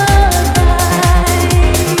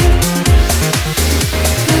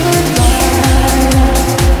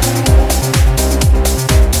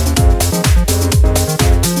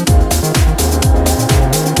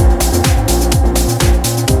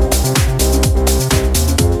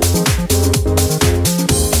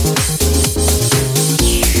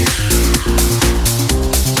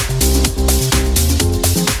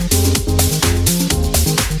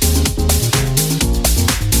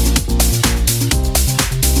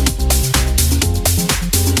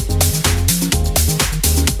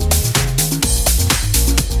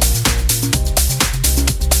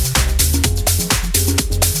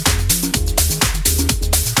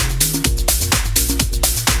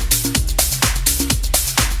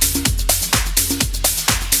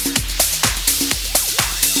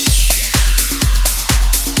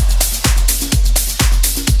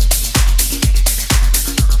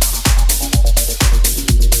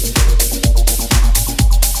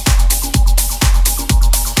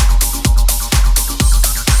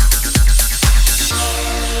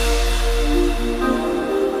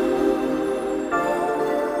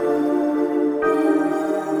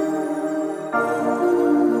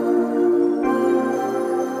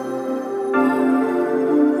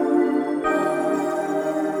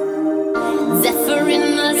Zephyr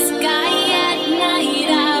in the sky at night,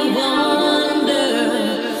 I wonder,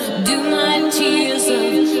 do my tears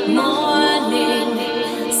of morning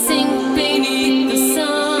sink beneath the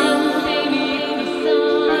sun?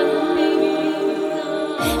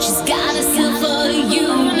 She's got a silver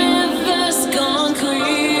universe gone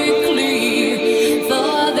quickly,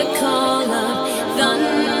 for the call of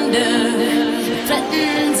thunder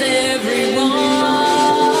threatens everyone.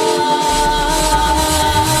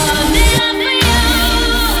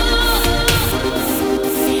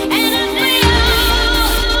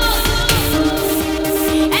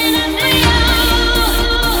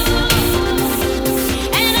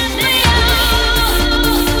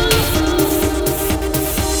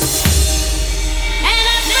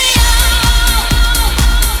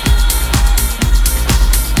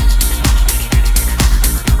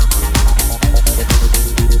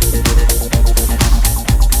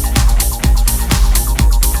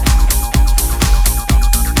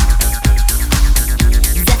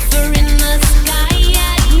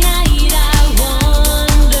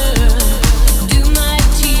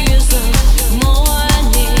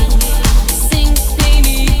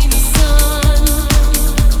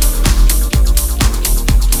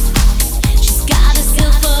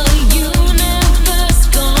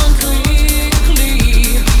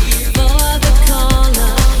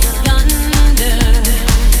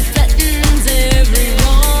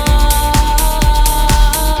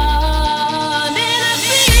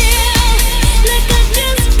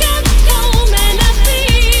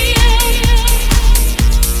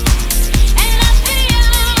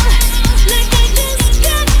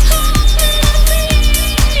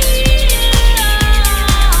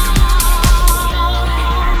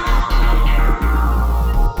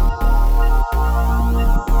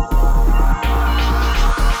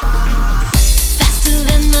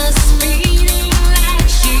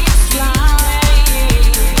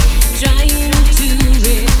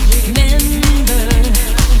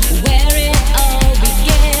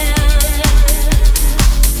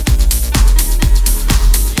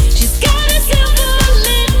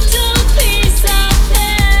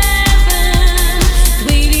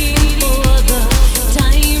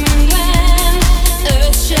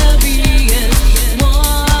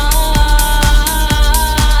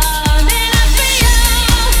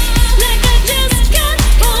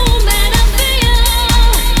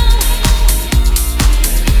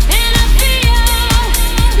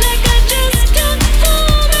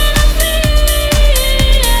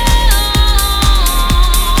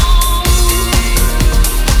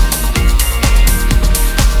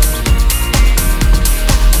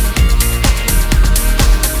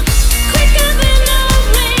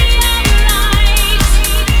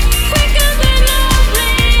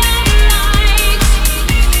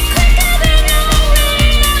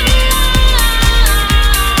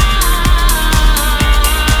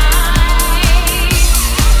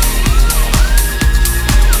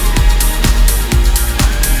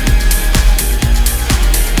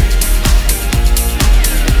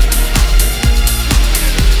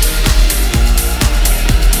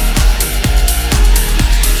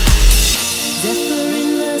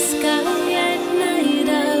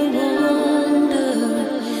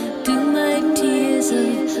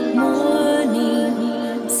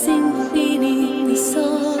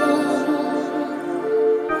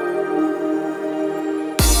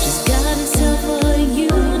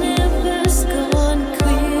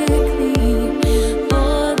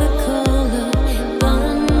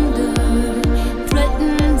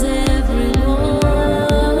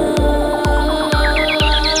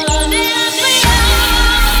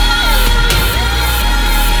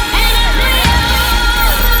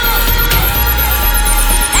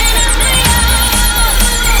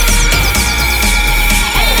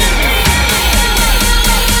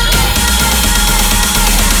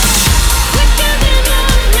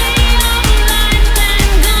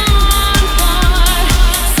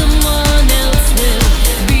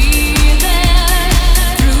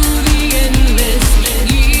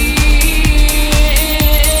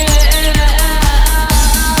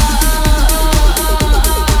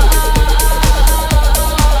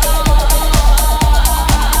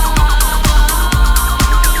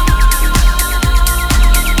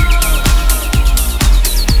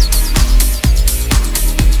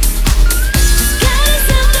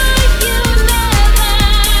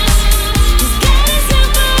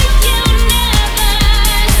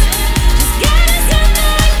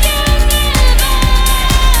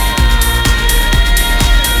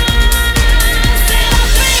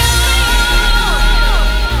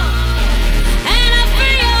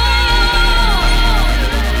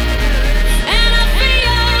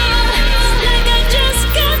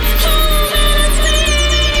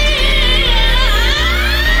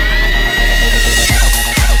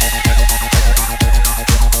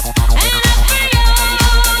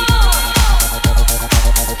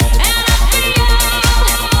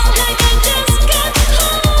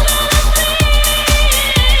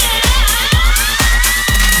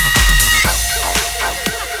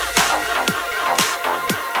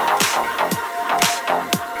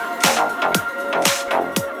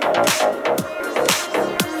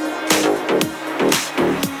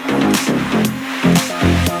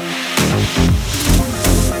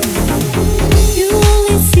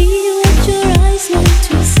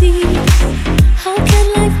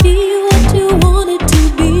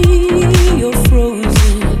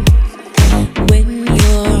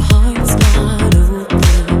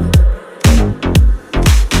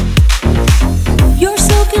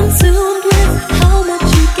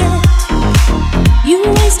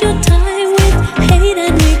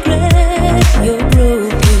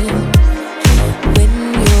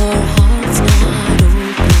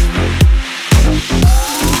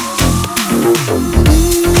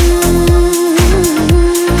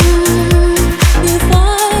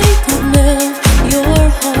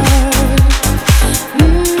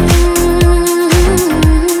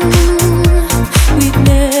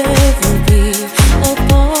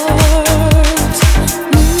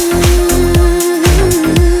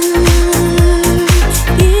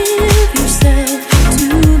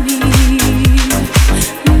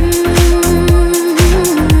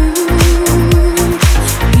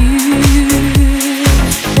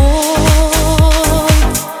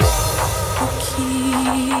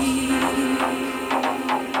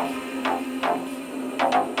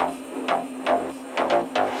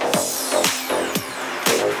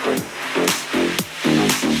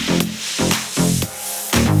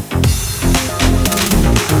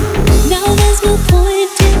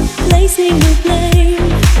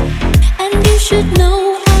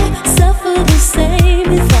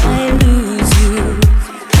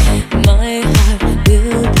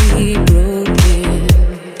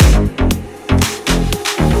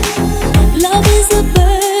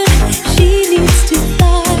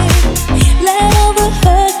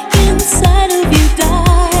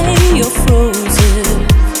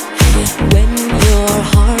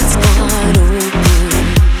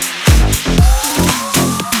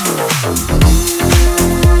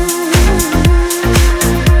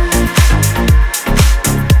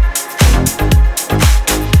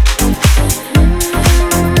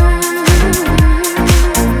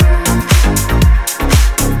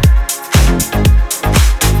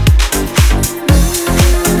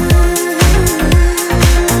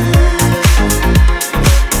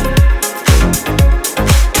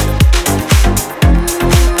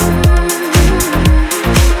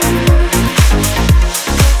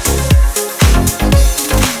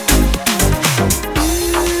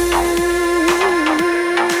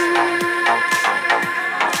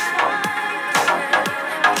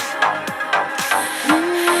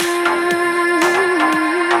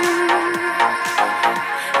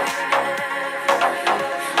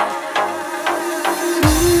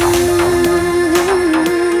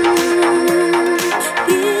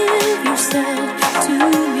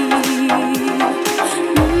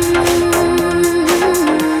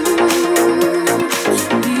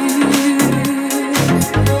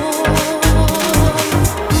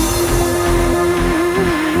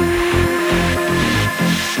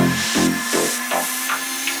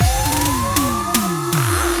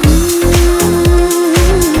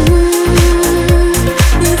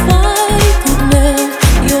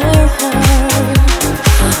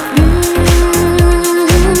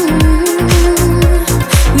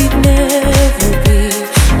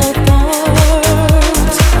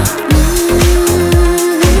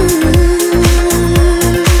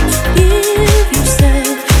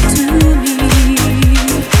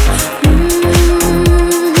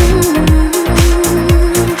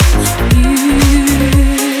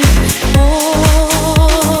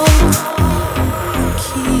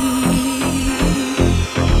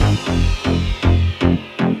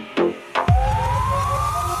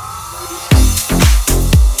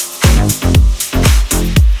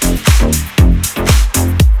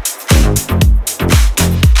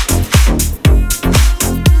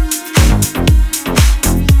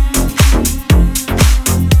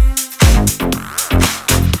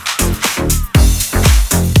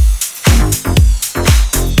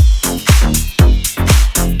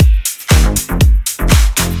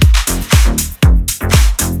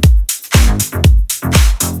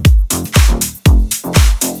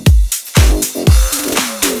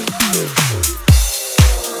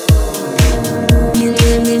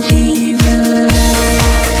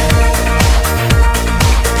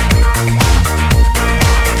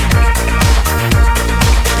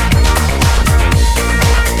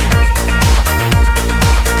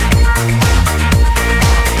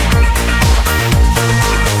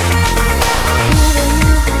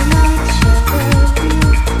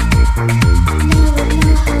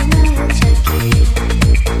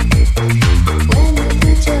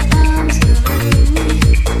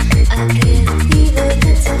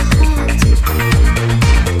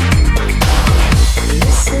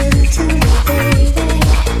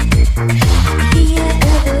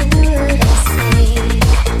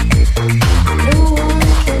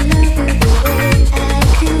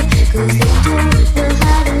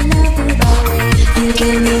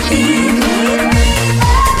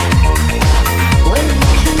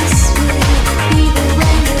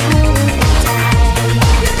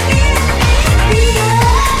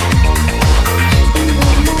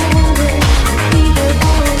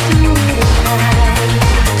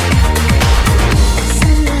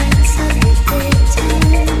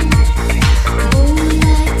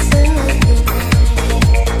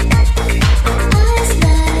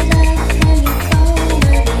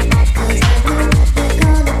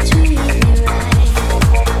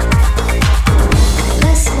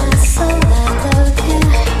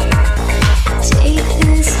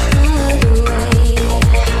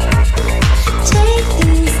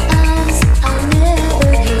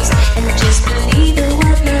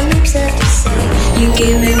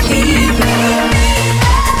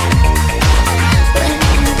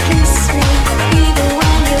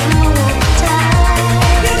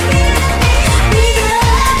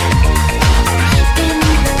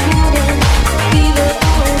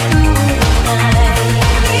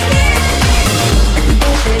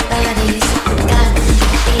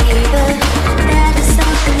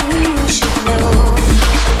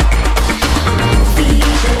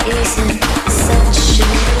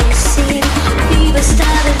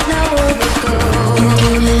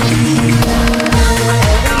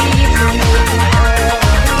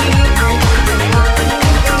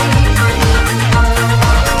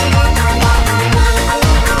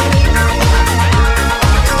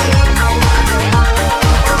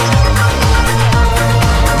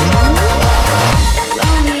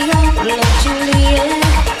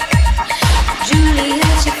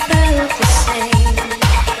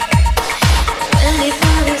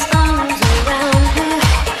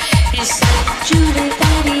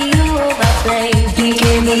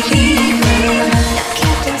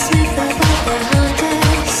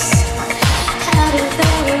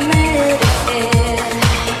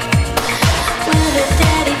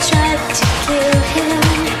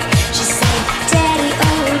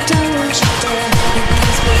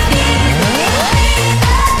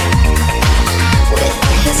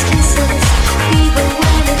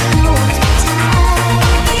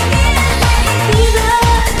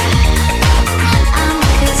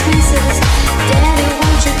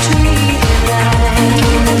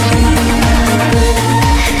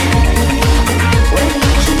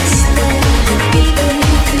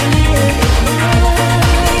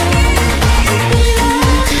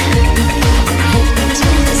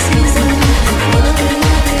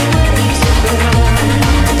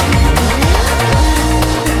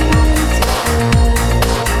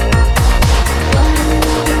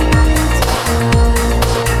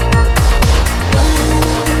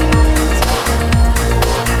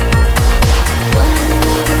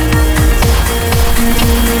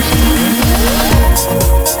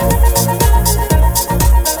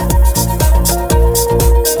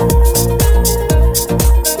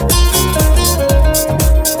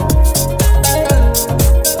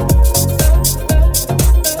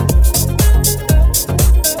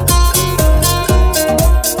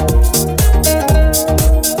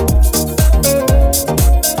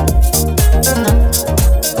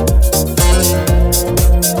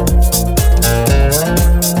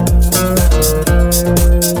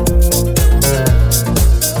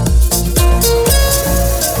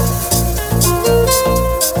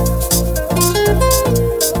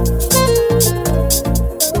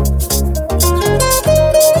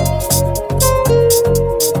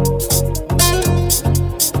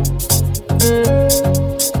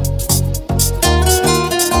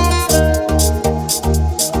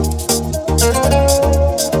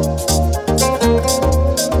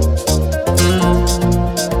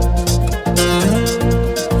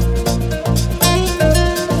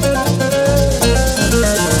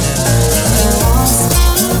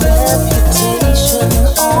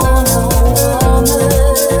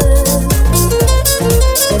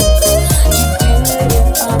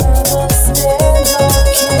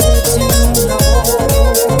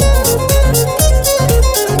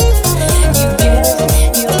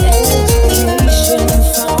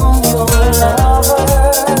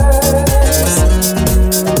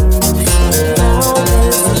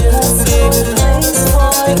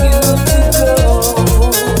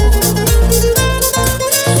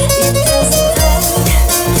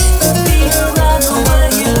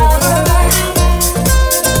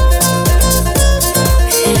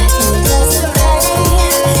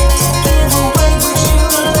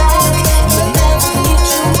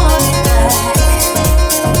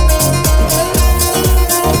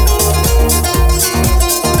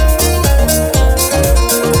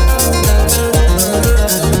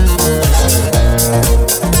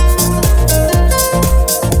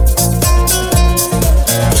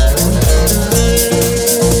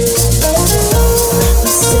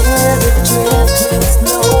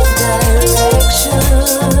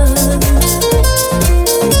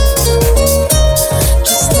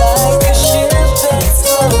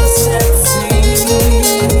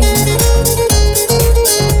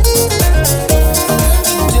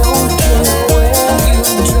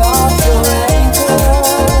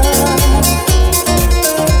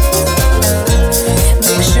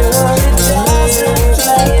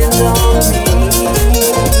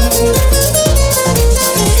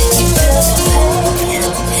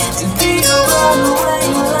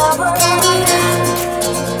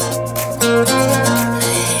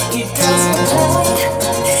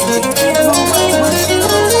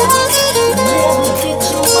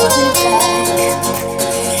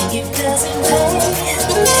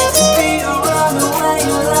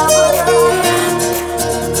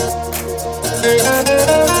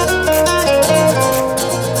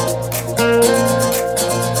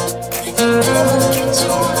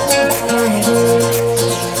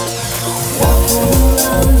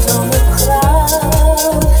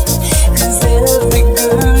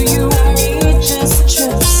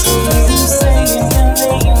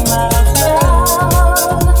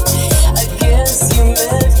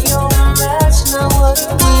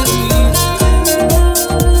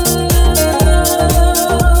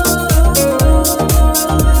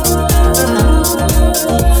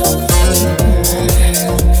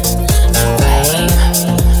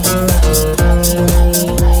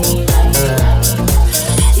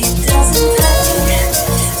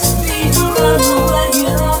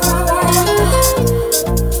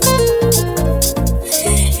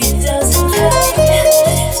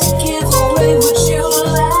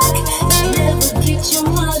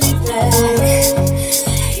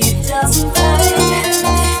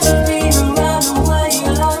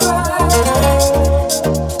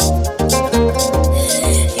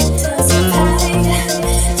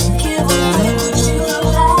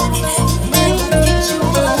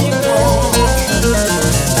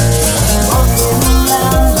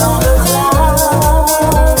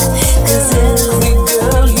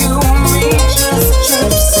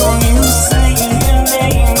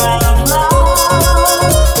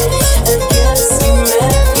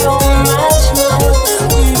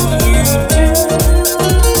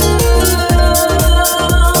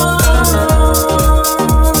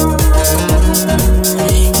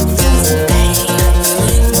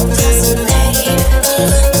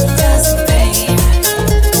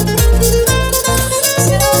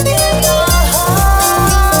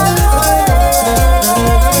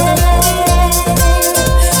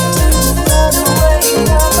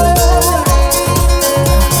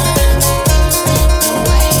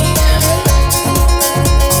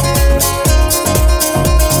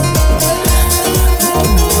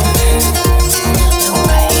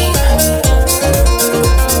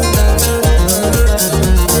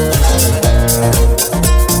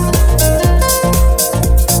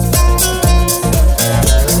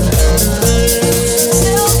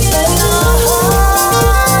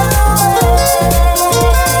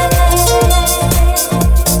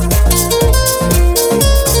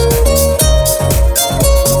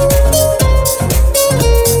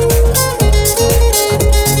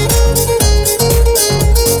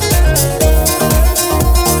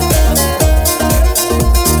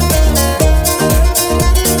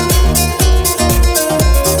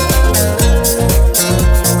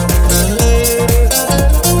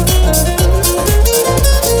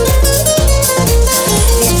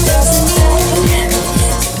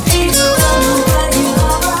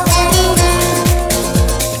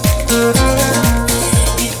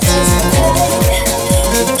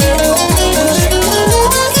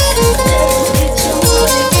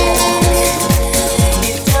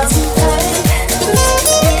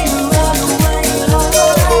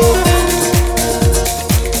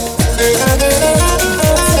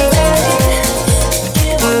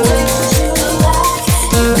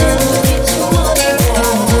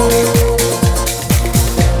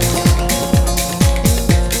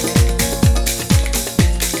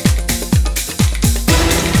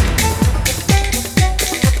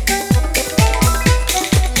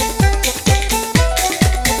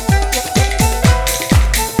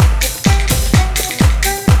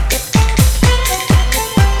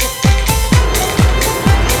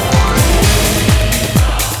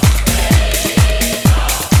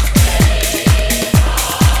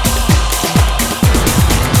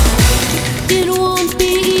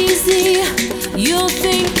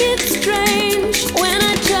 Change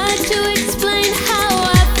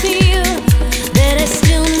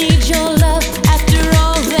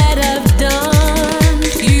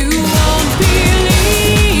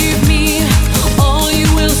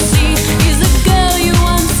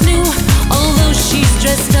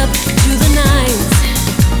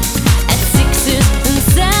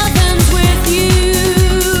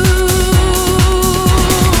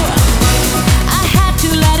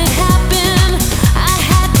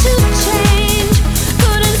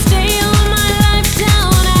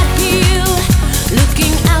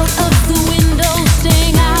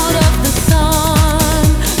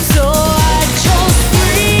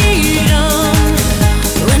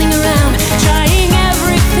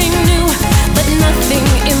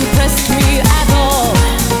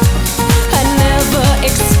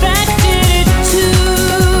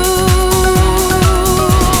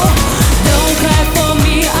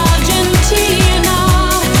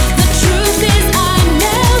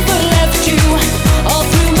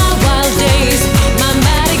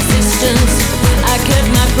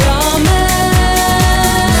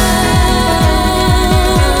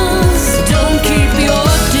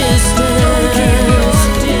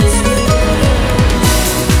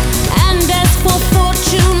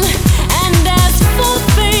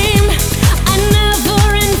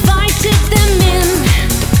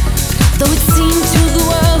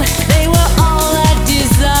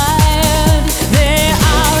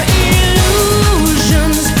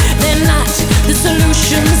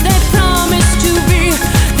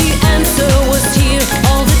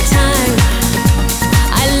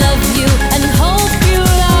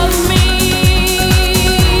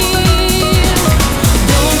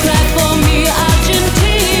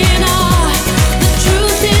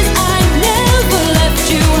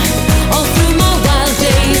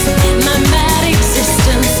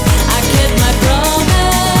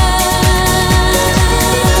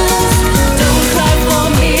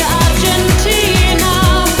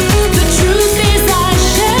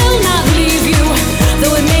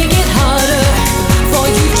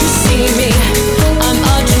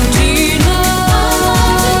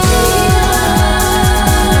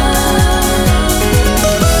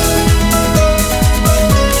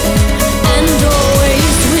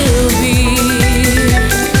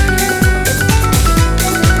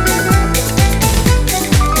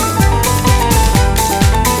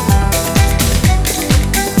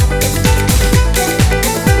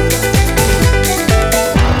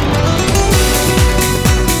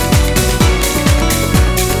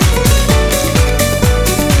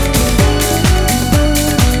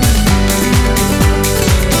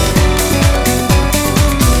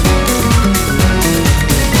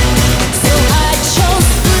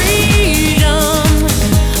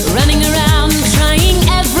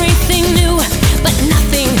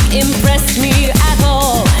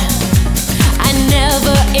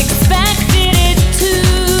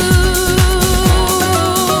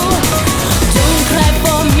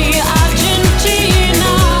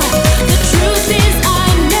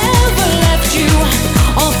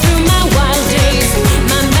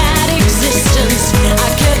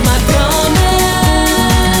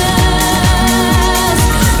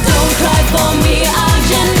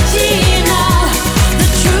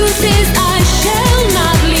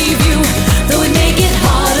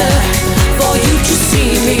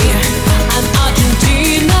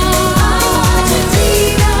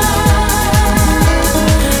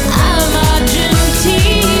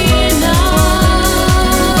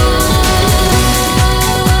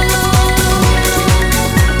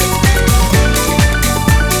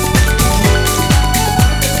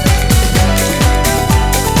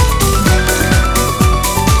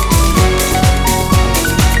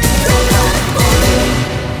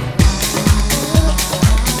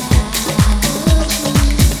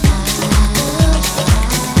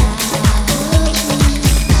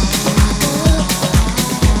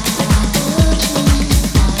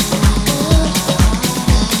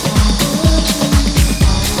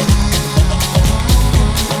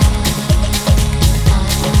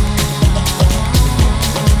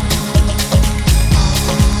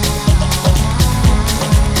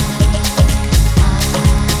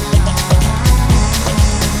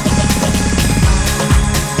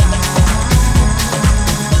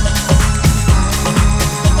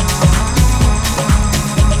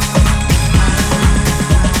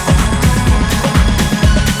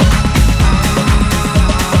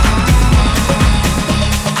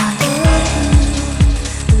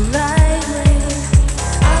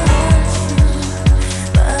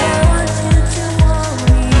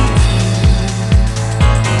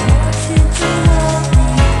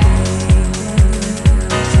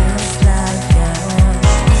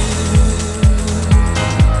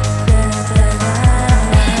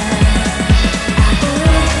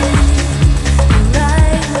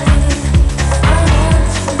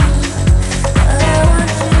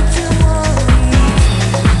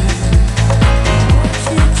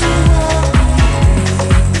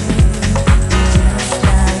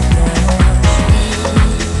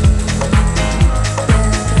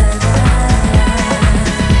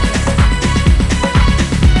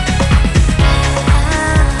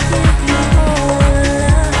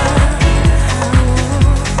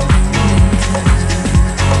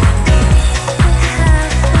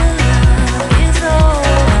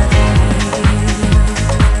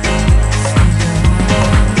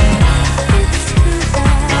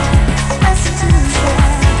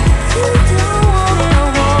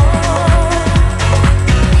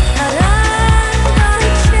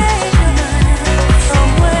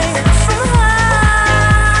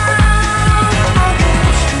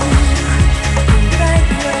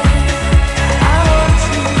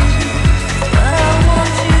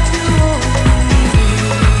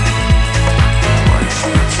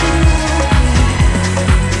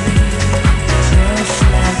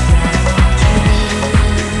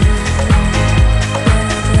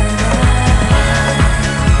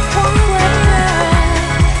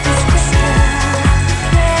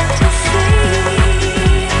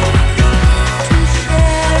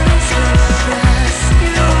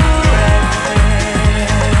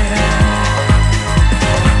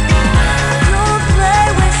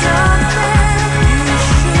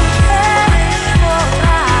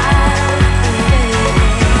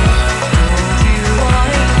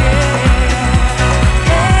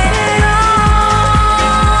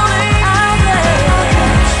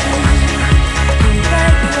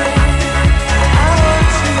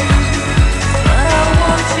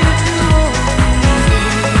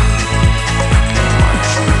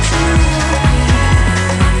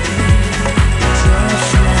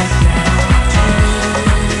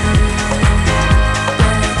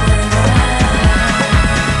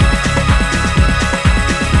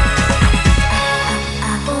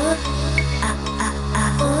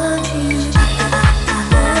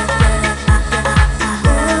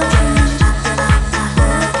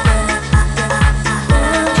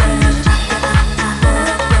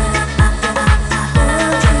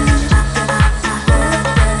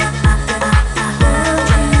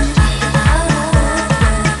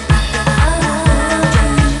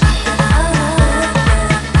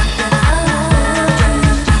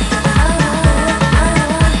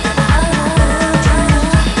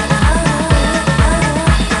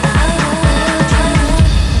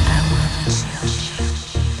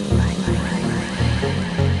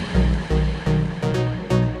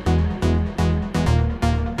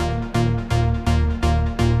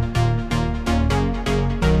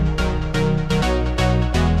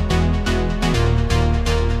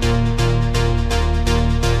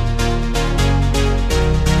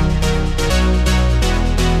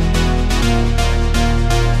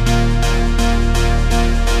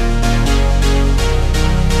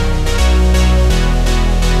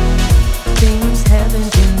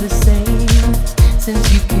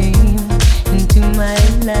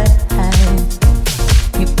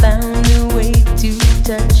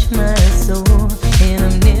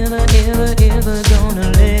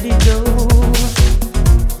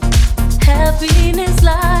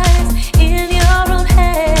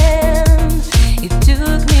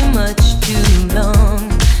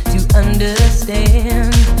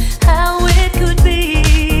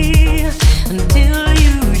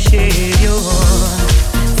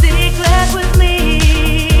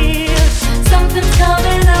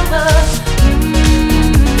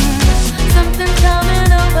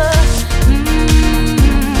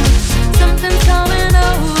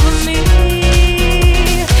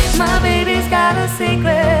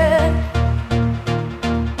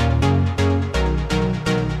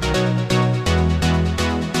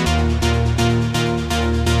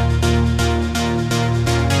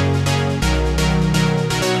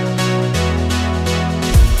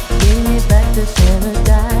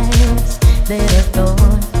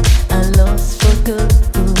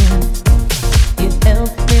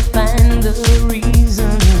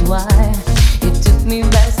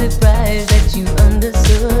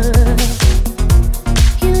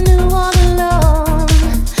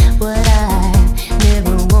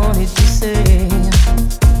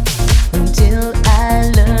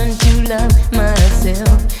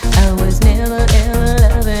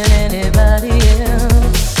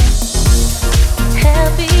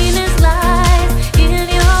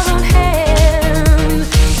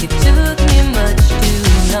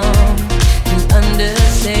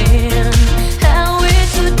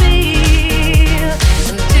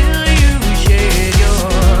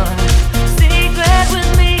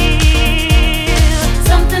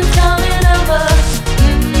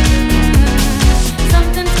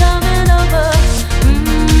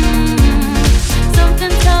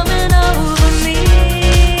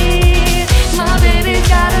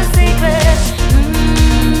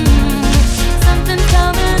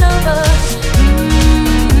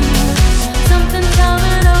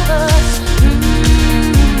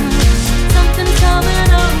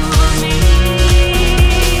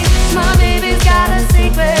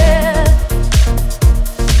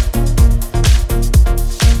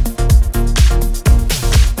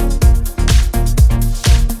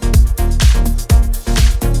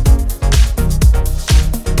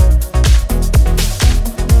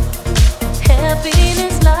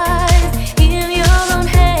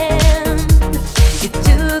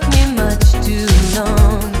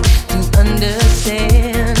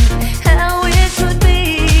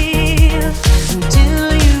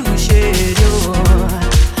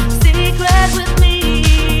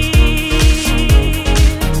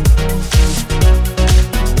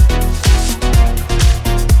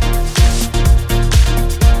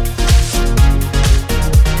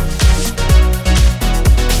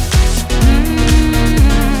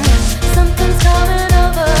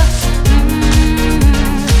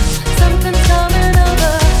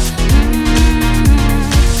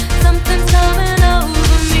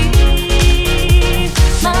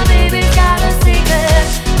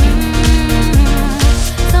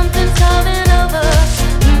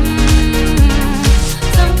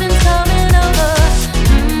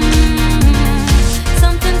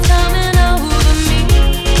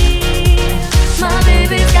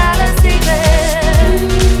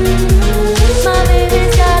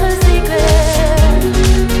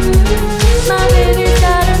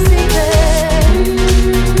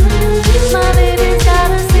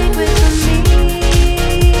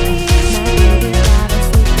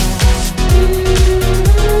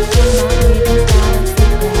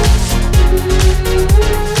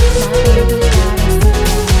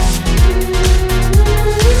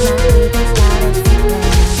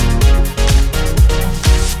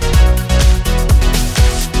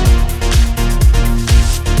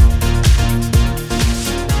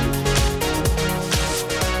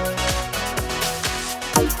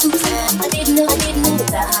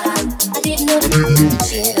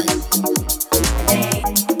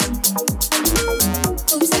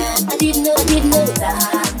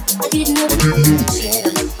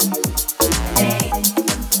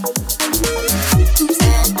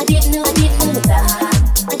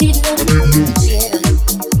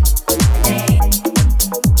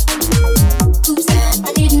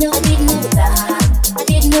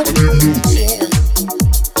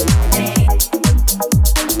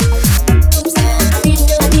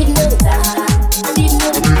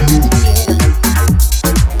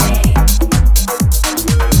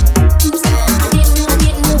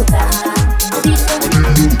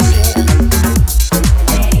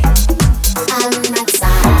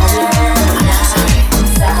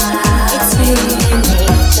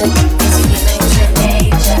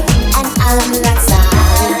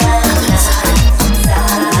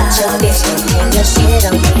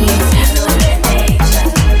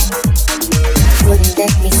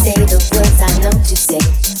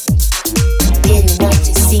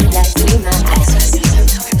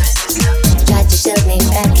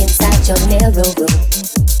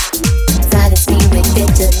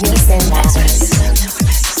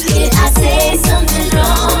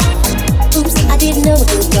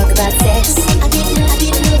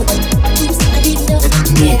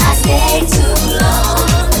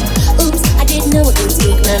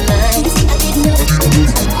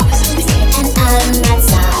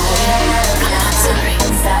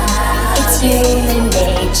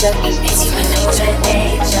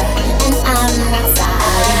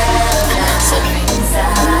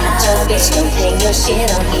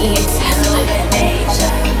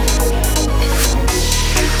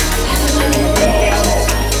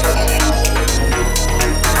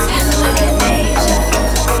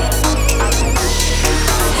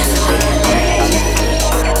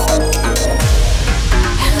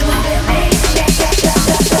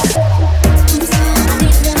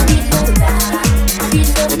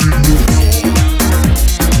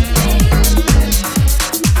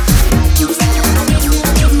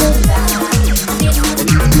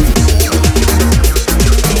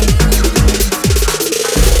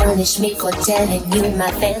Telling you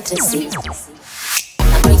my fantasy.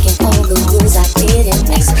 I'm breaking all the rules I didn't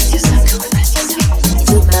make. Express yourself, to express yourself.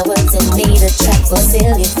 Took my words and made a track for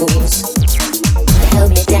silly fools. They held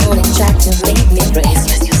me down and tried to make me break.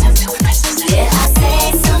 Express yourself, to express yourself. Did I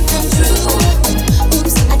say something true?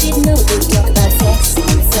 Oops, I didn't know we'd talk about sex.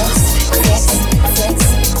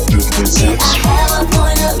 Did I have a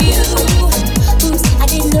point of view? Oops, I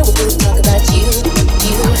didn't know we'd talk about you.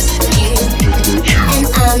 And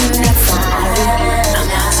I'm not sorry. I'm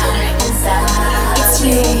not sorry. It's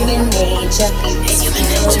human nature. It's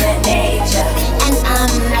human nature. And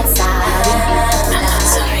I'm not sorry. I'm not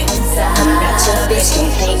sorry. I'm not your bitch.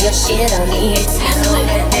 Don't hang your shit on me. It's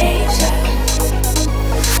human nature.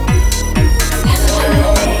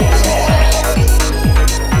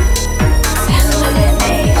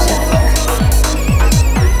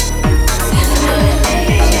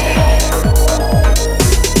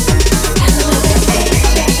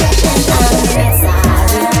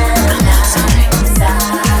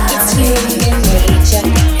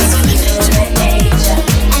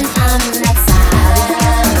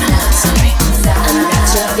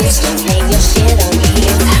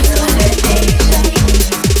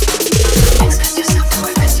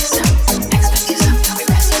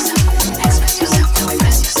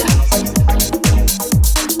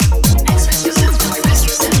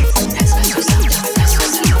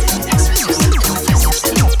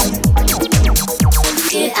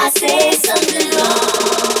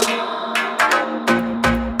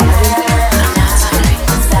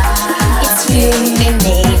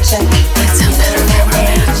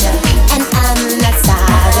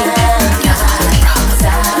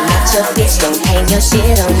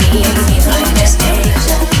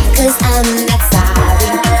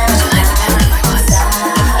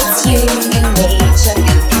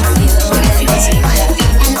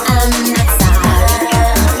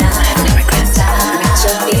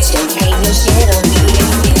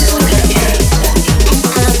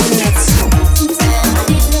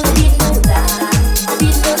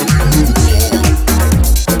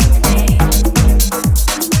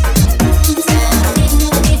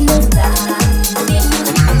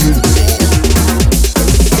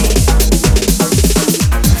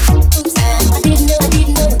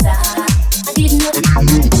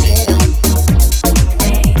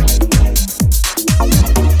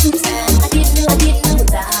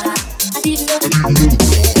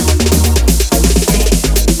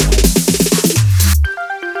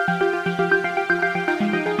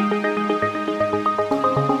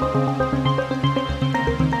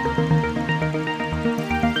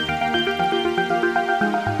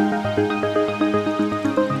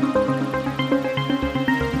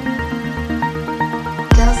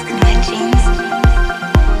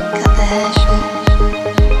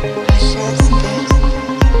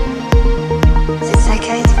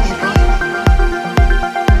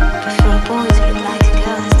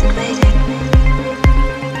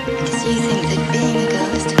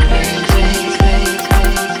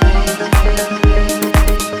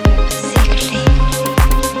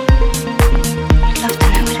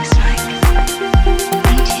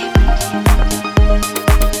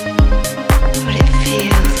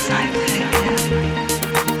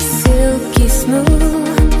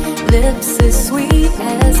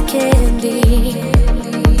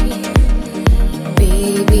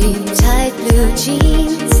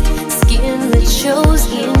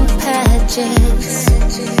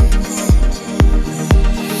 messages.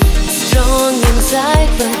 Strong inside,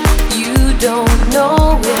 but you don't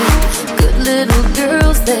know it. Good little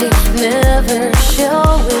girls, they never show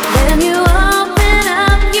it. When you open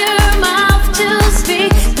up your mouth to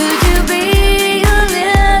speak, could you be a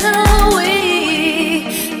little weak?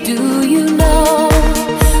 Do you know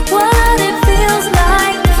what it feels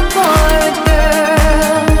like for a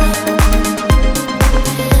girl?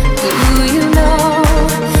 Do you know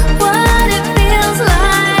what it feels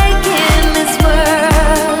like in this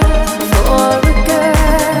world for a girl?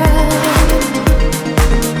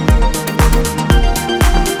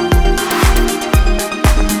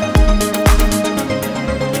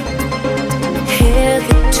 Hair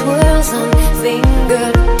that twirls on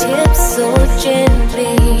fingertips so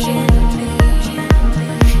gently,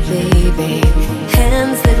 baby.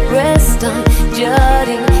 Hands that rest on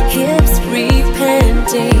jutting hips,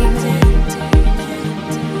 repenting.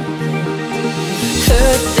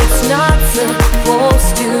 Hurt that's not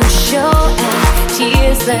supposed to show, and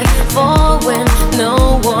tears that fall when no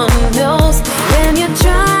one knows. When you're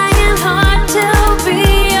trying hard to be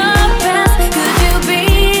your best, could you be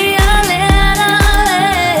a little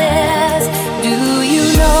less? Do you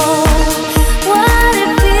know what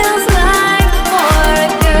it feels like for a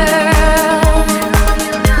girl?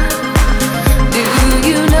 Do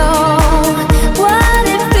you know what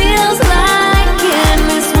it feels like in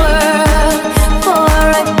this world for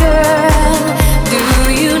a girl? Do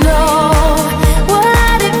you know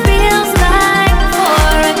what it feels like for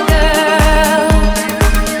a girl?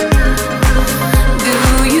 Do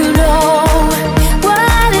you know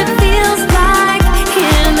what it feels like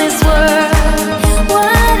in this world?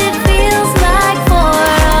 What it feels like for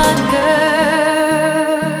a girl?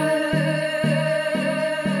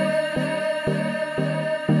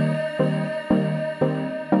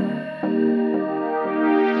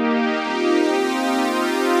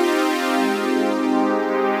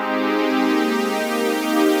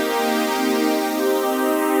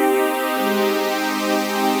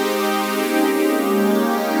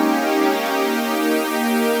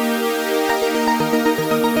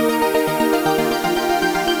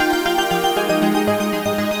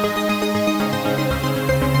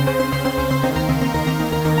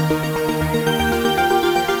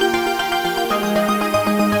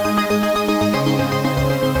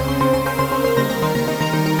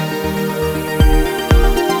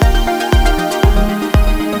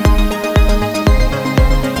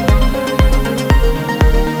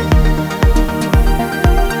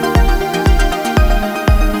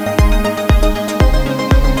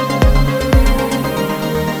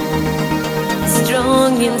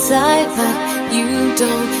 Strong inside, but you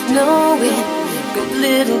don't know it. Good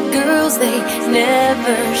little girls, they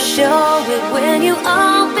never show it. When you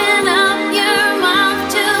open up your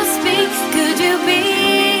mouth to speak, could you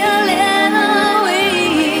be a little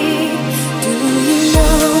weak? Do you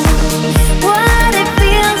know what it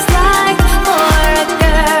feels like for a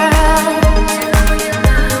girl?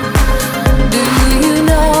 Do you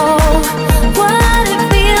know what it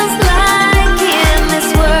feels like in this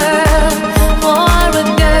world for a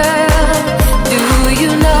girl? Do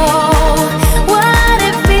you know what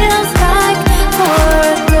it feels like for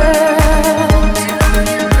a girl?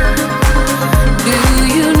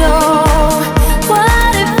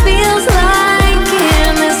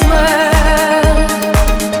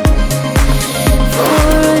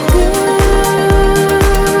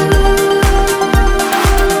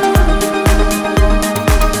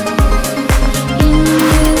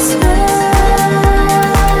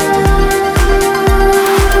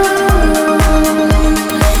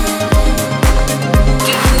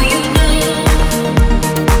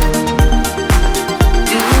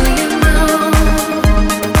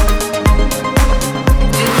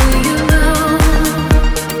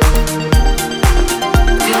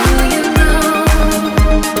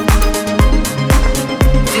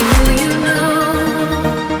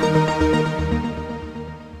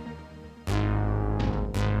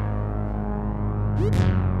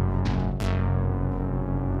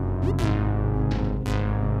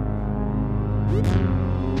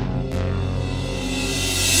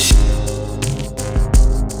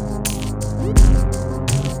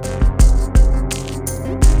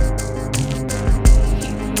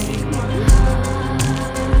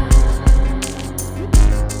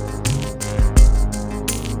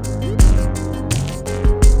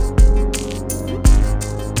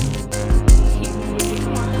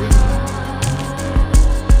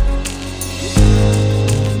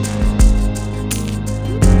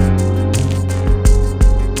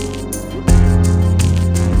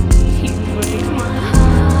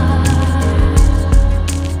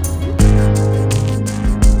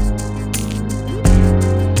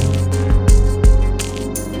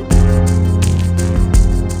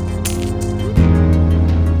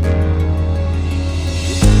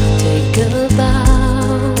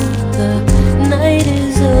 about the night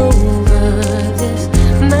is over. This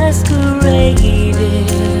masquerade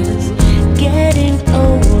is getting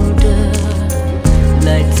older.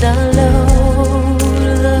 Lights are low,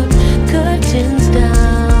 the curtains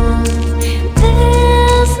down.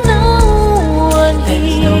 There's no one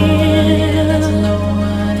here. There's no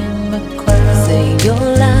one in the crowd. Say your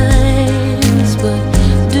lines, but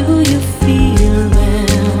do you feel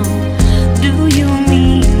them? Do you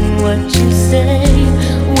mean what you say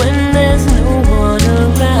when there's no one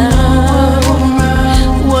around?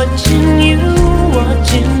 Watching you,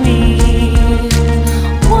 watching me.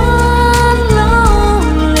 One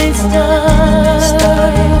lonely star.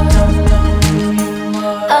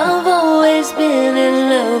 I've always been in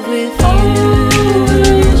love with you.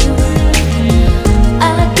 I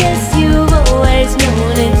guess you've always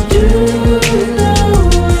known it's true.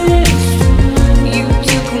 You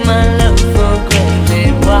took my love for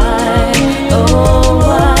granted. Why? Oh,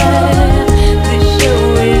 why? The show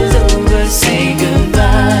is over. Say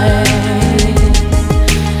goodbye.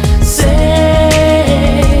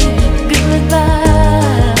 Say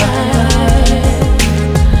goodbye.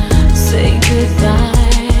 Say goodbye.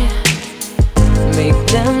 Make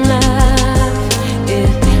them laugh. It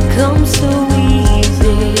comes so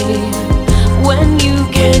easy when you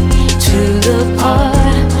get to the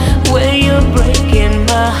part where you're breaking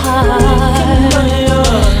my heart.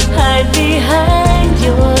 Hide behind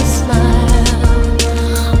your smile.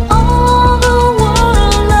 All the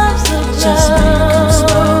world loves a clown.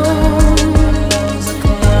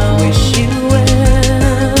 Wish you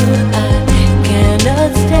well. I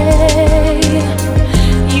cannot stay.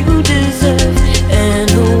 You deserve an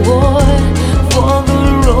award for the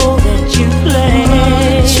role that you play.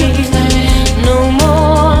 No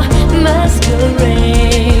more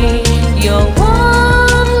masquerade. You're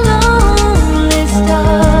one lonely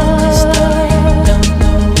star.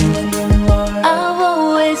 I've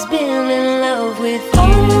always been in love with you.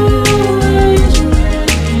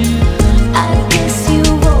 I guess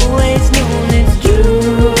you've always known it's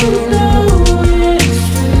true.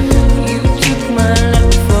 You took my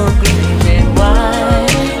love for granted. Why?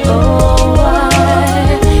 Oh, why?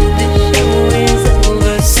 The show is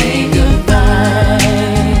over. Say goodbye.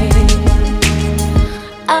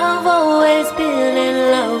 I've always been in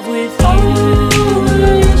love with you.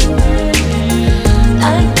 I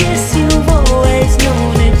guess you've always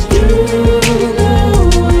known it's true.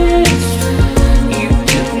 You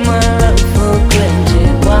took my love for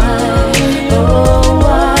granted. Why? Oh,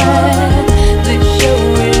 why? The show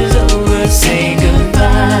is over. Say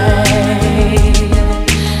goodbye.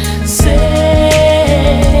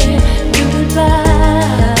 Say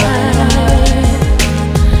goodbye.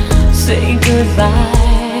 Say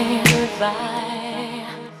goodbye. Goodbye.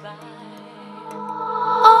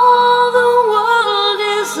 All the world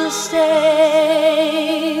is a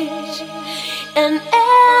stage, and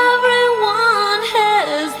everyone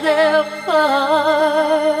has their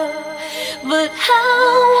part. But how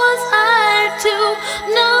was I to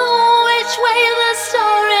know which way the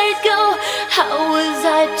story'd go? How was I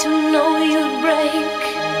to know you'd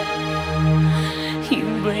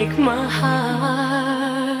break my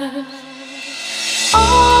heart?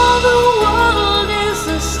 All the world is a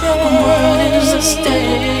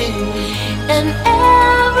stage, and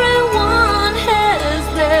everyone has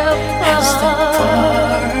their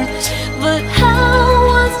part. But how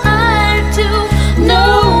was I to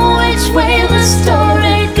know which way the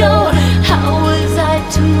story'd go? How was I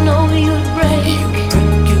to know you'd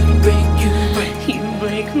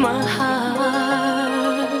break my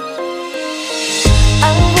heart?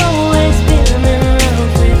 I've always been in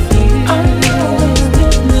love with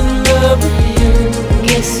you.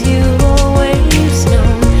 Guess you always know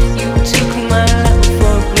you took my life.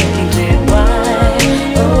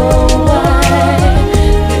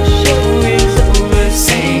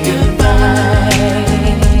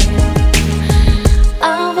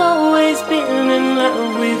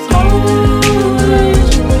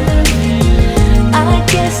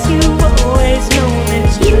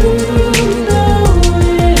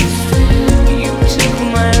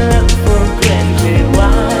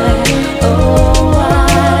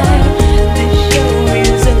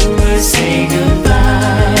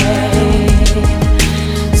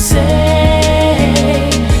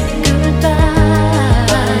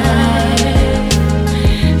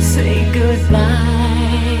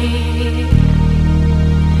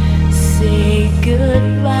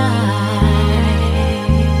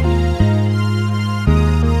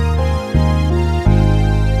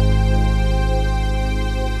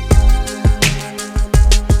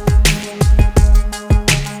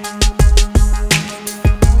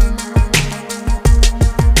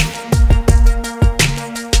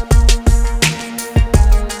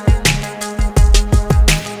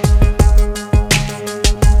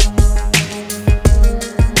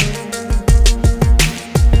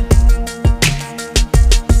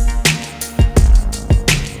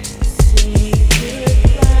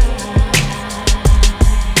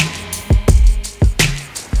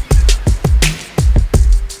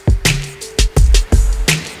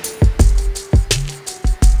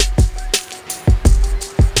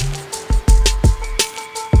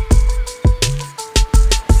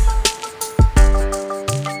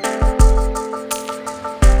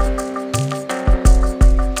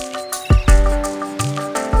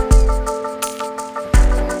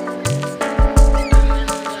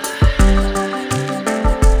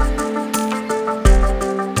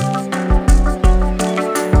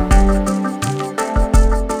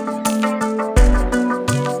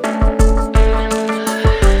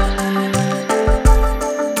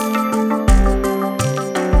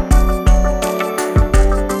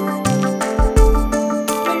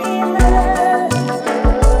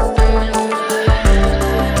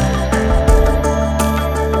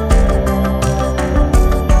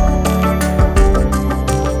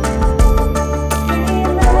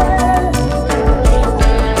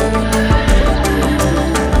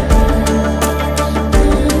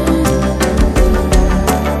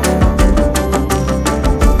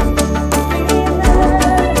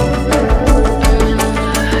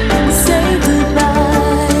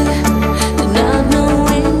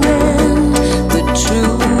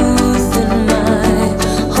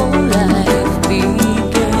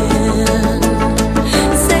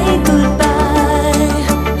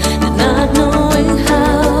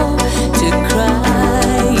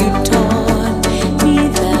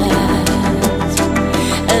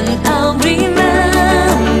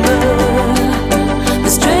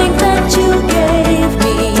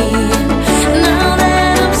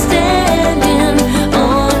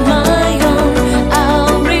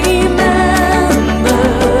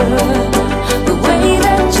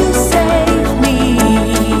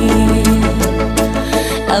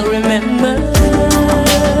 I'll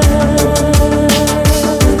remember.